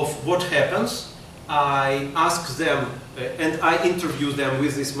of what happens. I ask them and I interview them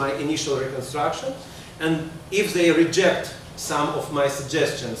with this my initial reconstruction, and if they reject some of my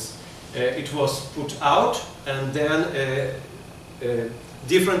suggestions, it was put out, and then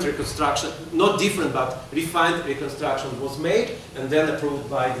different reconstruction, not different but refined reconstruction was made and then approved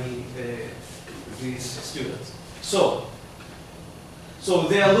by these students. So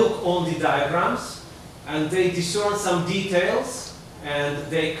they look on the diagrams and they discern some details, and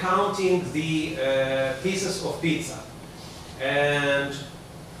they counting the pieces of pizza. And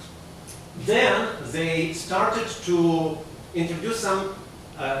then they started to introduce some,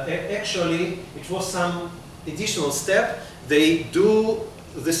 actually it was some additional step. They do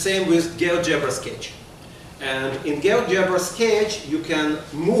the same with GeoGebra sketch. And in GeoGebra sketch you can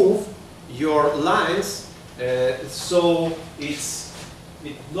move your lines so it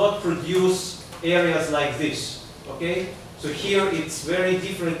not produce areas like this, okay? So here it's very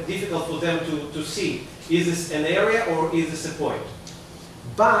difficult for them to see, is this an area or is this a point?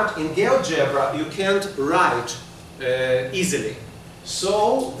 But in GeoGebra you can't write easily.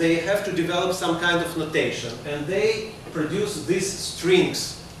 So they have to develop some kind of notation, and they produce these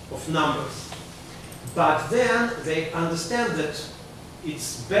strings of numbers. But then they understand that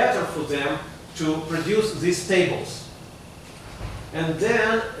it's better for them to produce these tables. And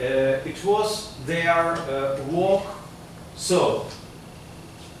then it was their work. So,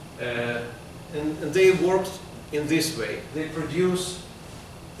 and they worked in this way. They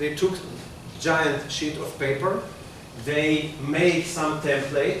took giant sheet of paper, they made some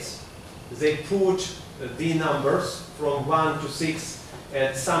templates, they put the numbers from 1 to 6,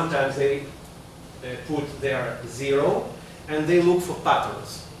 and sometimes they put their 0, and they look for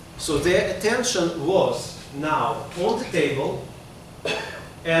patterns. So their attention was now on the table,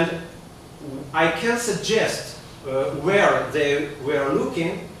 and I can suggest where they were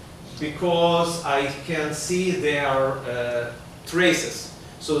looking because I can see their traces.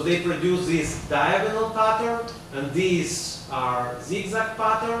 So they produce this diagonal pattern, and these are zigzag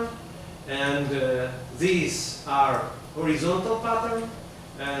pattern, and these are horizontal pattern,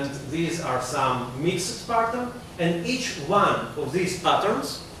 and these are some mixed pattern, and each one of these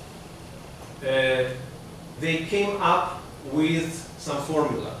patterns they came up with some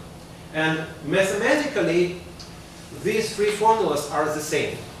formula. And mathematically these three formulas are the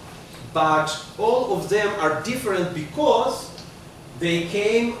same. But all of them are different because they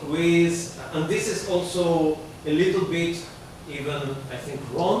came with, and this is also a little bit even, I think,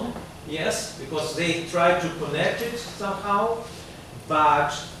 wrong, yes, because they try to connect it somehow,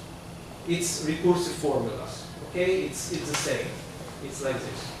 but it's recursive formulas, okay? It's the same. It's like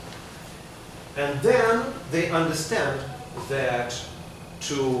this. And then they understand that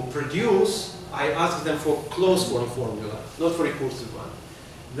to produce, I ask them for closed form formula, not for recursive one.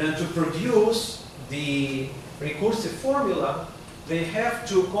 Then to produce the recursive formula, they have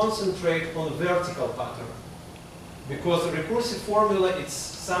to concentrate on vertical pattern. Because the recursive formula is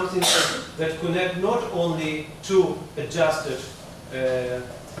something that connects not only two adjusted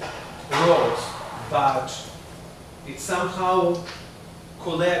rows, but it somehow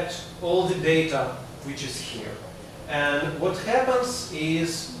collects all the data which is here. And what happens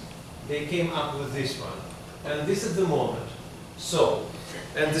is they came up with this one. And this is the moment. So,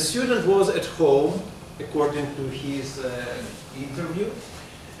 and the student was at home, according to his interview,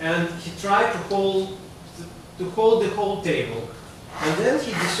 and he tried to hold the whole table. And then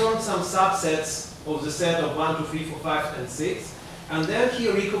he discerned some subsets of the set of 1, 2, 3, 4, 5, and 6. And then he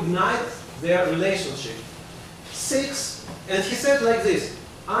recognized their relationship. 6, and he said like this,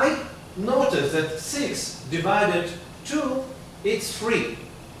 I noticed that 6 divided 2, it's 3.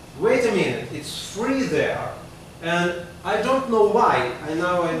 Wait a minute, it's 3 there. And I don't know why.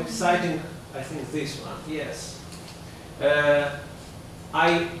 Now I'm citing, I think, this one. Yes.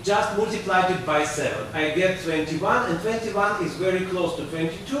 I just multiplied it by 7. I get 21, and 21 is very close to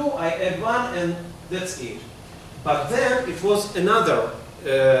 22. I add 1, and that's it. But then it was another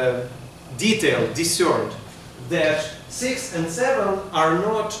detail discerned, that 6 and 7 are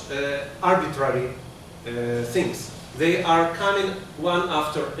not arbitrary things. They are coming one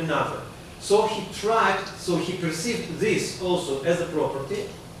after another. So he perceived this also as a property.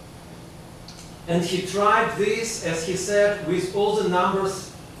 And he tried this, as he said, with all the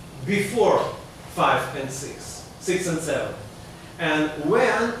numbers before 5 and 6, 6 and 7. And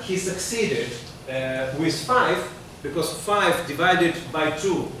when he succeeded with 5, because 5 divided by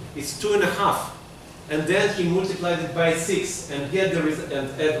 2 is 2.5, and then he multiplied it by 6 and get the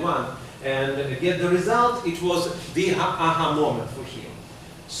and add 1 and get the result, it was the aha moment for him.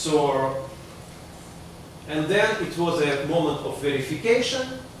 So, and then it was a moment of verification.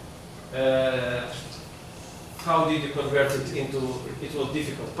 How did you convert it into, it was a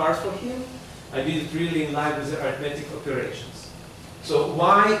difficult part for him. I did it really in line with the arithmetic operations. So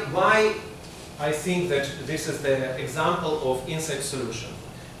why I think that this is the example of insight solution?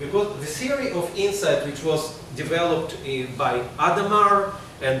 Because the theory of insight, which was developed by Adamar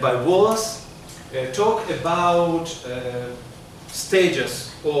and by Wallace, talk about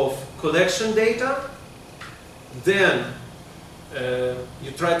stages of collection data, then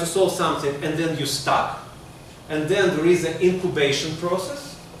you try to solve something and then you stop, and then there is an incubation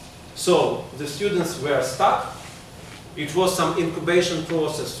process. So the students were stuck. It was some incubation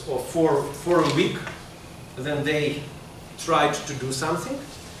process of for a week. Then they tried to do something.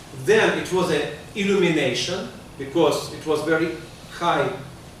 Then it was an illumination, because it was very high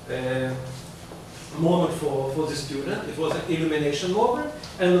moment for the student. It was an illumination moment,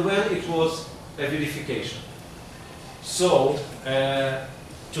 and when it was a verification. So,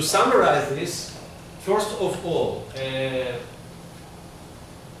 to summarize this, first of all,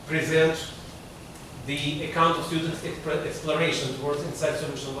 present the account of student exploration towards insight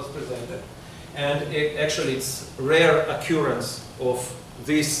solution was presented. And actually it's rare occurrence of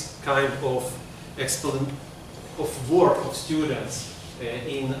this kind of work of students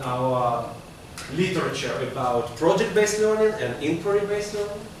in our literature about project-based learning and inquiry-based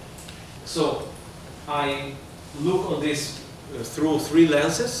learning. So I look on this through 3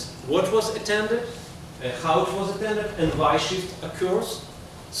 lenses: what was attended, how it was attended, and why shift occurs.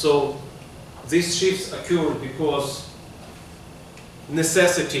 So these shifts occur because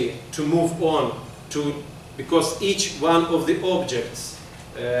necessity to move on to, because each one of the objects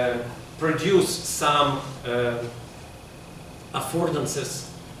produce some affordances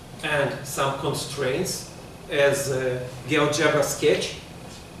and some constraints as a GeoGebra sketch,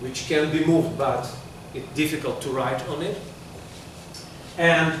 which can be moved, but it's difficult to write on it.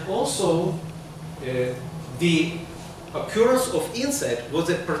 And also, the occurrence of insight was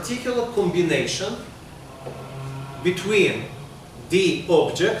a particular combination between the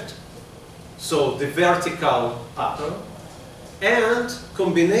object, so the vertical pattern, and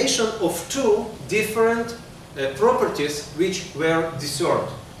combination of 2 different properties which were discerned.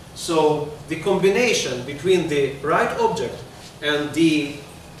 So the combination between the right object and the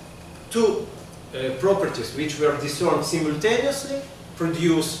 2 properties which were discerned simultaneously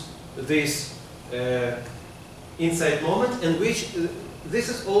produce this insight moment, and which this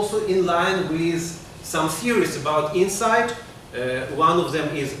is also in line with some theories about insight. One of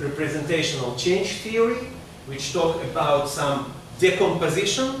them is representational change theory, which talk about some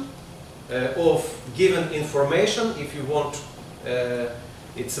decomposition of given information. If you want,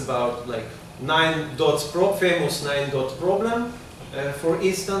 it's about like famous 9-dot problem, for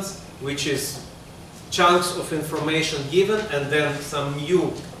instance, which is chunks of information given and then some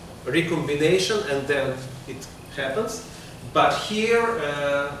new recombination, and then it happens. But here,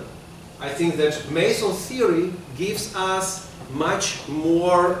 I think that Mason theory gives us much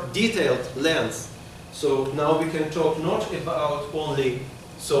more detailed lens. So now we can talk not about only,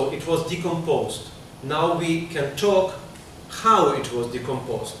 so it was decomposed. Now we can talk how it was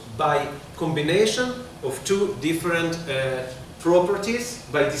decomposed by combination of two different properties,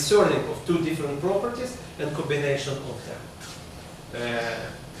 by discerning of two different properties and combination of them.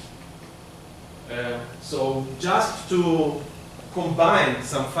 So just to combine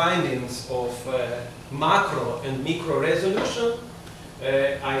some findings of macro and micro resolution,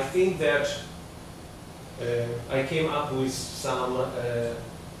 I think that I came up with some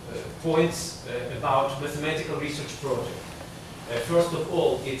points about mathematical research project. First of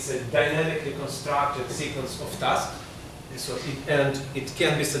all, it's a dynamically constructed sequence of tasks, and it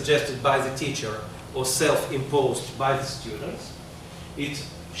can be suggested by the teacher or self-imposed by the students. It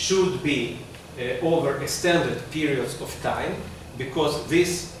should be over extended periods of time, because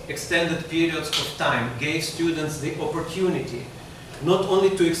these extended periods of time gave students the opportunity not only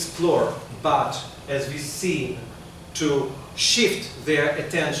to explore, but, as we see, to shift their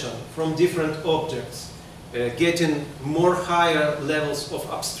attention from different objects, getting more higher levels of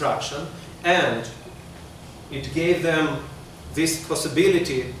abstraction, and it gave them this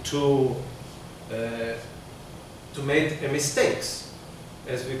possibility to make mistakes,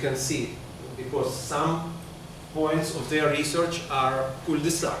 as we can see, because some points of their research are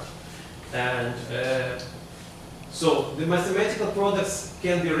cul-de-sac. And so the mathematical products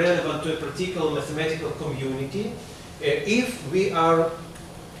can be relevant to a particular mathematical community if we are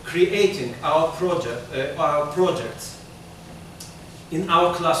creating our projects in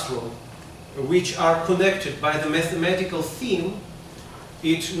our classroom, which are connected by the mathematical theme.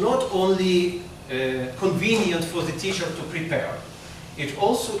 It's not only convenient for the teacher to prepare, it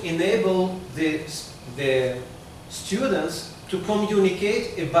also enables the students to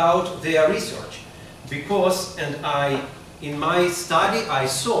communicate about their research. Because, in my study, I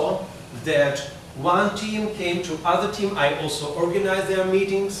saw that one team came to other team. I also organized their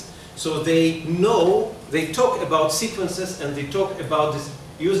meetings, so they know, they talk about sequences, and they talk about this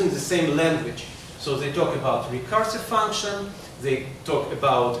using the same language. So they talk about recursive function, they talk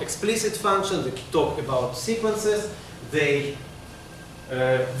about explicit function, they talk about sequences, they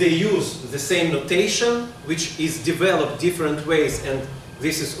use the same notation, which is developed different ways, and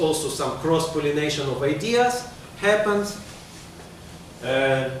this is also some cross-pollination of ideas happens.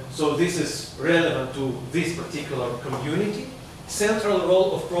 So this is relevant to this particular community. Central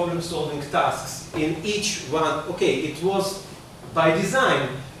role of problem-solving tasks in each one. Okay, it was by design,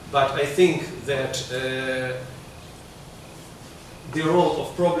 but I think that the role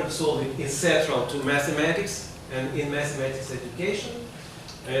of problem-solving is central to mathematics and in mathematics education.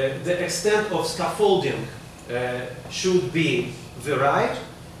 The extent of scaffolding should be varied.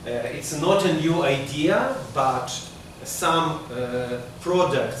 It's not a new idea, but some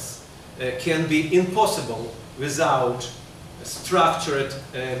products can be impossible without a structured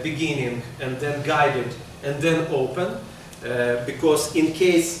beginning and then guided and then open. Because in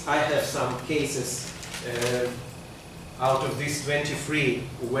case, I have some cases out of these 23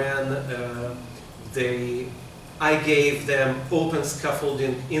 when I gave them open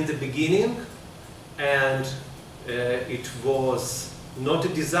scaffolding in the beginning, and it was not a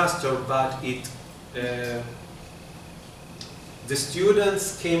disaster, but the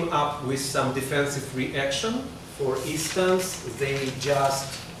students came up with some defensive reaction. For instance, they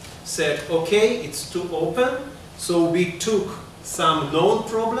just said, okay, it's too open, so we took some known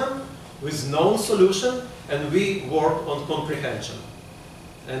problem with known solution and we worked on comprehension.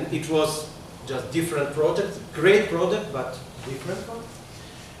 And it was just different project, great project, but different one.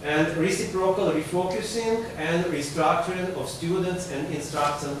 And reciprocal refocusing and restructuring of students and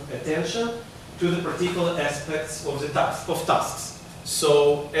instructor attention to the particular aspects of the tasks.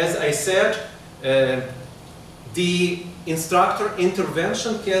 So, as I said, the instructor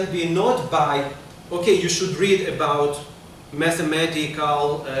intervention can be not by, okay, you should read about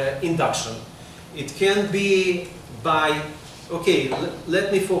mathematical induction. It can be by, okay,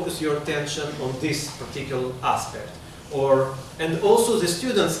 let me focus your attention on this particular aspect. And also the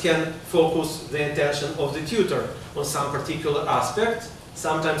students can focus the attention of the tutor on some particular aspect.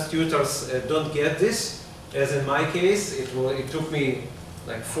 Sometimes tutors don't get this, as in my case, it took me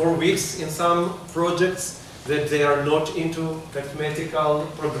like 4 weeks in some projects that they are not into mathematical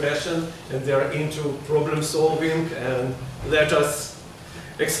progression and they are into problem solving, and let us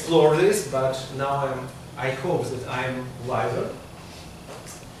explore this, but now I hope that I'm wiser.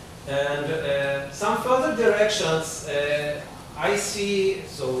 And some further directions I see,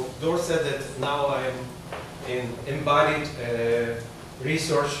 so Dor said that now I'm in embodied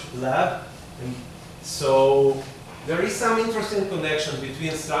research lab, and so there is some interesting connection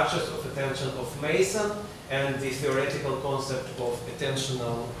between structures of attention of Mason and the theoretical concept of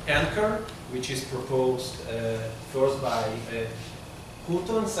attentional anchor, which is proposed first by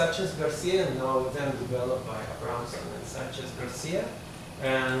Hutton, Sanchez Garcia, and now then developed by Abramson and Sanchez Garcia.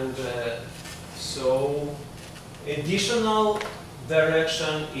 And so additional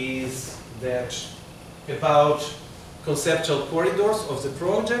direction is that about conceptual corridors of the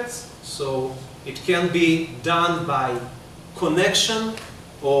projects. So it can be done by connection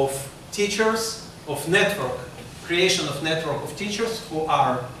of teachers, of network, creation of network of teachers who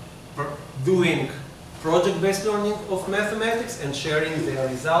are doing project-based learning of mathematics and sharing their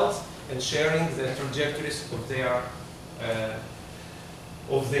results and sharing the trajectories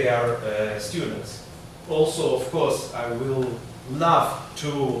of their students. Also, of course, I will love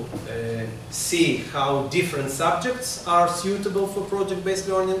to see how different subjects are suitable for project-based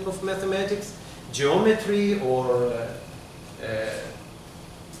learning of mathematics, geometry or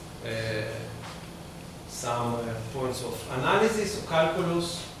some points of analysis or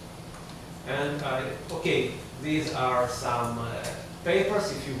calculus. And okay, these are some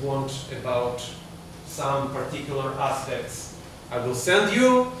papers if you want about some particular aspects. I will send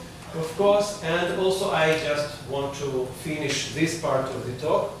you, of course, and also I just want to finish this part of the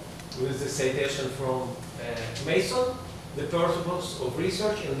talk with the citation from Mason. The purpose of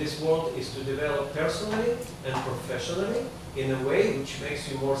research in this world is to develop personally and professionally in a way which makes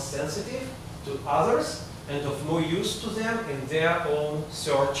you more sensitive to others and of more use to them in their own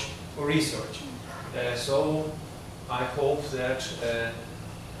search for research. So I hope that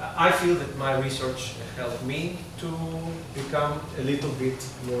I feel that my research helped me to become a little bit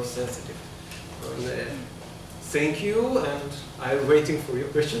more sensitive. Thank you, and I'm waiting for your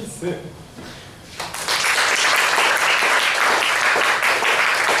questions.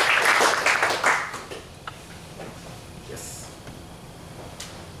 Yes.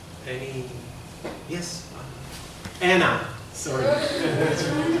 Any? Yes. Anna. Sorry.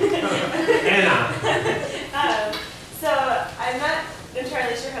 Anna. So I'm not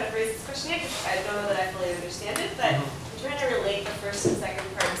entirely sure how to phrase this question yet because I don't know that I fully understand it, but I'm trying to relate the first and second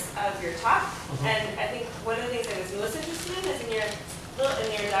parts of your talk. And I think one of the things I was most interested in is in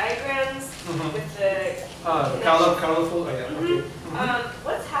your diagrams with the colorful. Oh, yeah. Okay.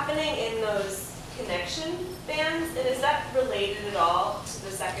 What's happening in those connection bands, and is that related at all to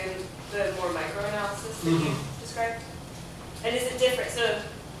the more microanalysis that you described? And is it different? So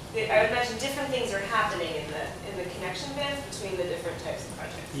I would imagine different things are happening in the connection bands between the different types of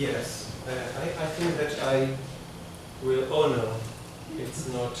projects. Yes, I think that I will. Oh no, it's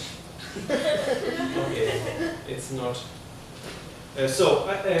not. Okay, it's not.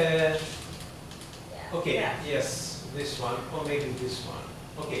 Okay. Yeah. Yes, this one, or maybe this one.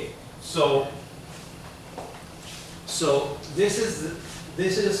 Okay, so this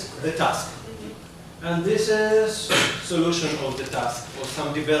is the task. And this is solution of the task, or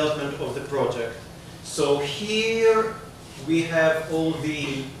some development of the project. So here we have all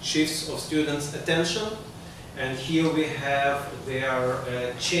the shifts of students' attention, and here we have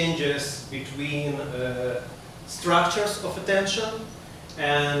their changes between structures of attention.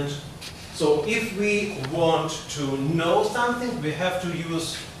 And so if we want to know something, we have to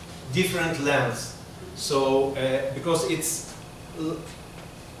use different lens. So because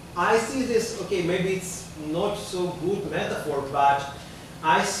I see this, okay, maybe it's not so good metaphor, but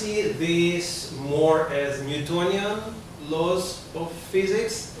I see this more as Newtonian laws of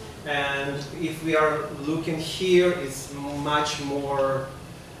physics. And if we are looking here, it's much more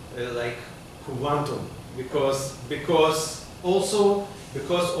like quantum, because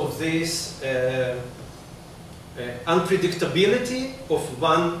of this unpredictability of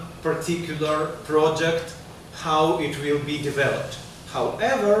one particular project, how it will be developed.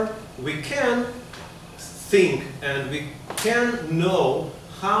 However, we can think and we can know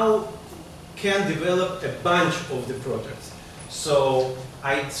how can develop a bunch of the projects. So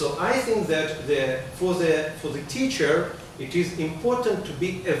I think that for the teacher, it is important to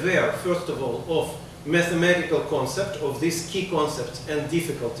be aware, first of all, of mathematical concept, of these key concepts and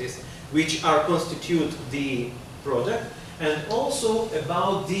difficulties which are constitute the project, and also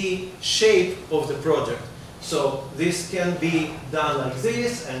about the shape of the project. So this can be done like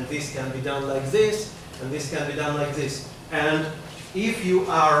this, and this can be done like this, and this can be done like this. And if you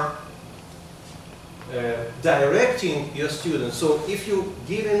are directing your students, so if you're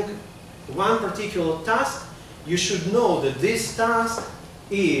giving one particular task, you should know that this task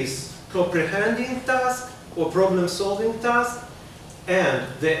is comprehending task or problem-solving task, and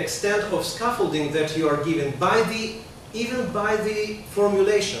the extent of scaffolding that you are given by even by the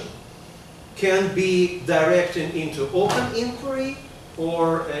formulation can be directed into open inquiry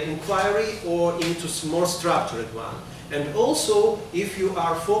or inquiry or into more structured one. And also, if you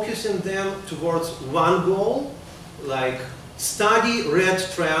are focusing them towards one goal, like study red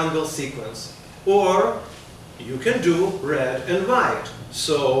triangle sequence, or you can do red and white.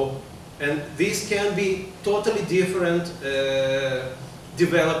 So, and this can be totally different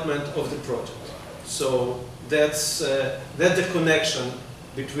development of the project. So that's the connection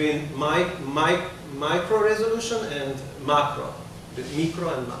between micro resolution and macro, the micro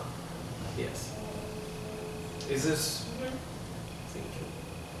and macro. Yes. Is this? Thank you.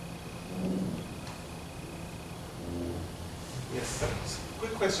 Yes.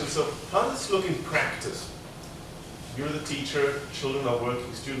 Quick question. So, how does this look in practice? You're the teacher. Children are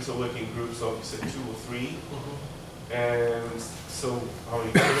working. Students are working in groups of, you said, 2 or 3. And so, how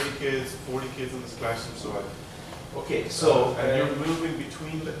many? 30 kids, 40 kids in this classroom. So, Okay. So and you're moving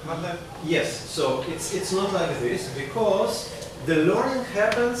between the. How that? yes. So it's not like this, because the learning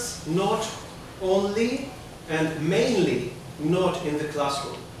happens not only and mainly not in the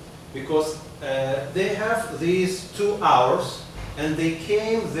classroom, because they have these 2 hours and they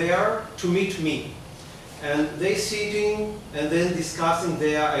came there to meet me, and they sitting and then discussing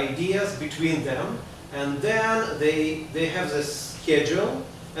their ideas between them, and then they have this schedule,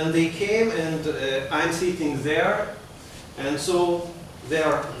 and they came and I'm sitting there, and so they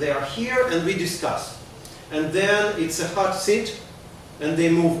are here and we discuss, and then it's a hot seat and they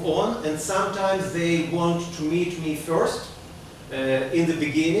move on, and sometimes they want to meet me first in the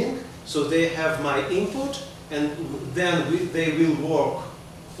beginning, so they have my input, and then they will work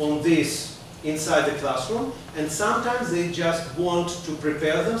on this inside the classroom, and sometimes they just want to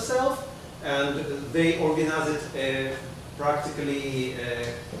prepare themselves, and they organize it practically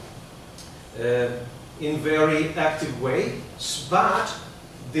in very active way, but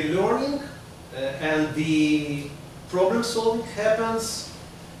the learning and the problem solving happens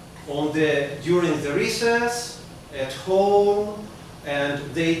during the recess, at home, and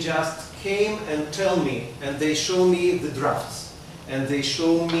they just came and tell me, and they show me the drafts, and they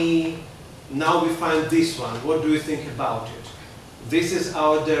show me, now we find this one, what do you think about it? This is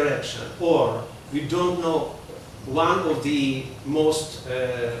our direction. Or we don't know. One of the most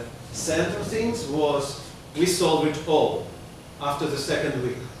central things was we solved it all after the second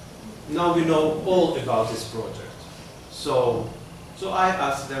week. Now we know all about this project. So I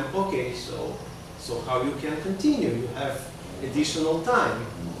asked them, okay, so how you can continue? You have additional time.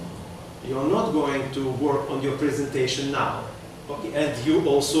 You're not going to work on your presentation now. Okay, and you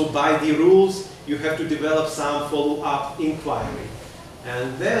also, by the rules, you have to develop some follow-up inquiry.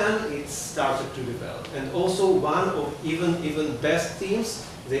 And then it started to develop. And also one of even best teams,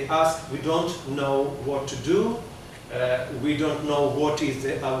 they ask, we don't know what to do. We don't know what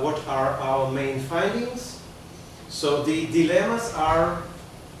are our main findings. So the dilemmas are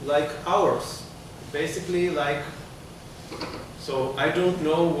like ours. Basically like, so I don't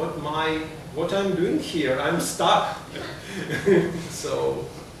know what I'm doing here. I'm stuck. So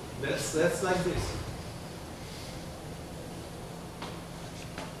that's like this.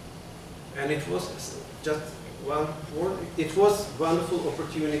 And it was just one word. It was a wonderful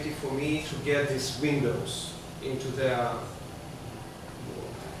opportunity for me to get these windows into their world.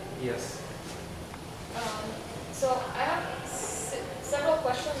 Yes. So I have several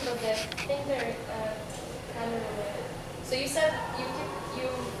questions, but I think they're kind of related. So you said you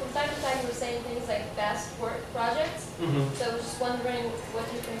from time to time you were saying things like fast work projects. Mm-hmm. So I was just wondering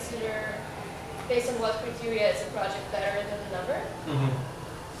what you consider, based on what criteria is a project better than another. Mm-hmm.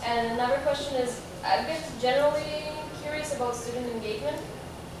 And another question is, I've been generally curious about student engagement,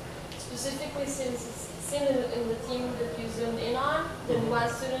 specifically since it seemed in the team that you zoomed in on, that one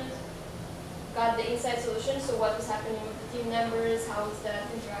student got the inside solution, so what was happening with the team members, how was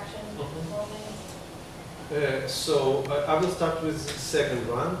that interaction evolving? So I will start with the second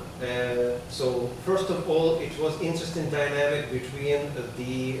one. So first of all, it was interesting dynamic between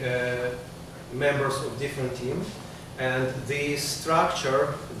the members of different teams. And the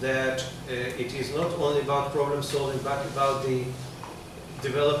structure that it is not only about problem solving, but about the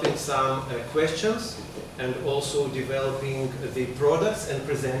developing some questions and also developing the products and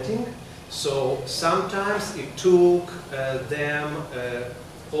presenting. So sometimes it took them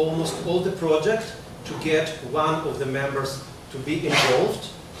almost all the project to get one of the members to be involved.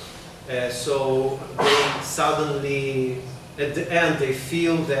 So they suddenly, at the end, they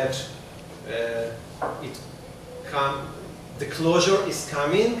feel that the closure is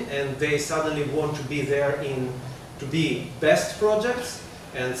coming, and they suddenly want to be there to be best projects,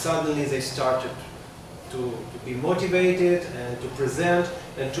 and suddenly they started to be motivated and to present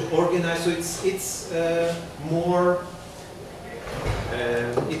and to organize. So it's more.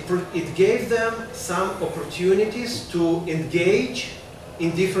 It gave them some opportunities to engage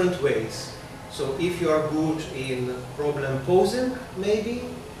in different ways. So if you are good in problem posing, maybe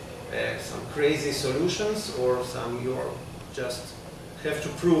some crazy solutions, or some you are just have to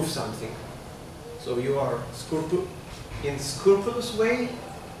prove something. So you are in scrupulous way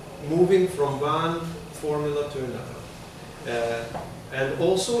moving from one formula to another. And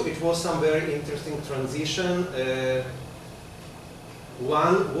also it was some very interesting transition.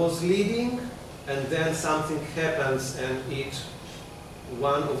 One was leading, and then something happens, and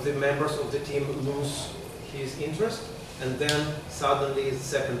one of the members of the team loses his interest, and then suddenly the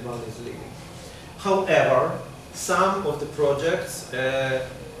second one is leading. However, some of the projects,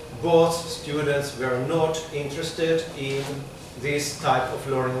 both students were not interested in this type of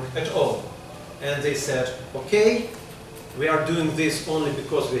learning at all. And they said, okay, we are doing this only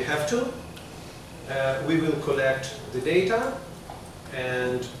because we have to. We will collect the data.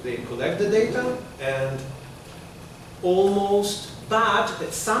 And they collect the data, and but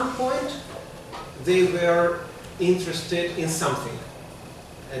at some point they were interested in something,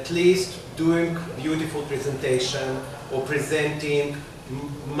 at least doing beautiful presentation or presenting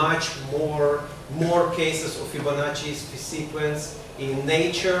much more cases of Fibonacci sequence in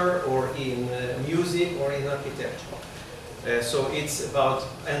nature or in music or in architecture. So it's about,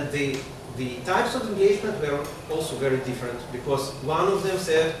 and the types of engagement were also very different, because one of them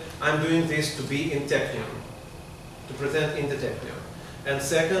said, I'm doing this to be in Technion, to present in the Technion. And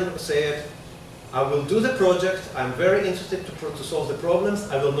second said, I will do the project, I'm very interested to solve the problems,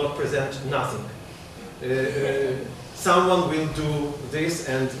 I will not present nothing. Someone will do this,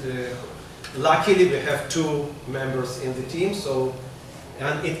 and luckily we have two members in the team, so,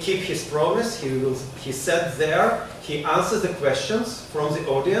 and it keep his promise. He sat there, he answered the questions from the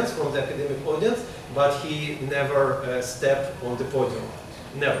audience, from the academic audience, but he never stepped on the podium.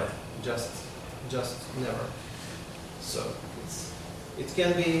 Never, just never. So it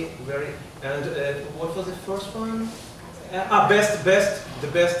can be very. And what was the first one? The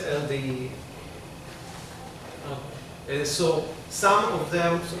best and the. So some of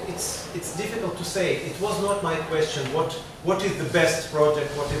them, it's difficult to say. It was not my question. What is the best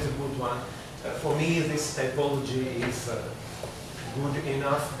project? What is the good one? For me, this typology is good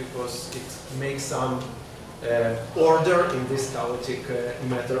enough because it makes some order in this chaotic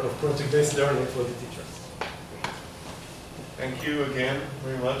matter of project-based learning for the teachers. Thank you again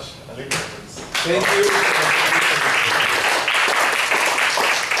very much, Alik. Thank you.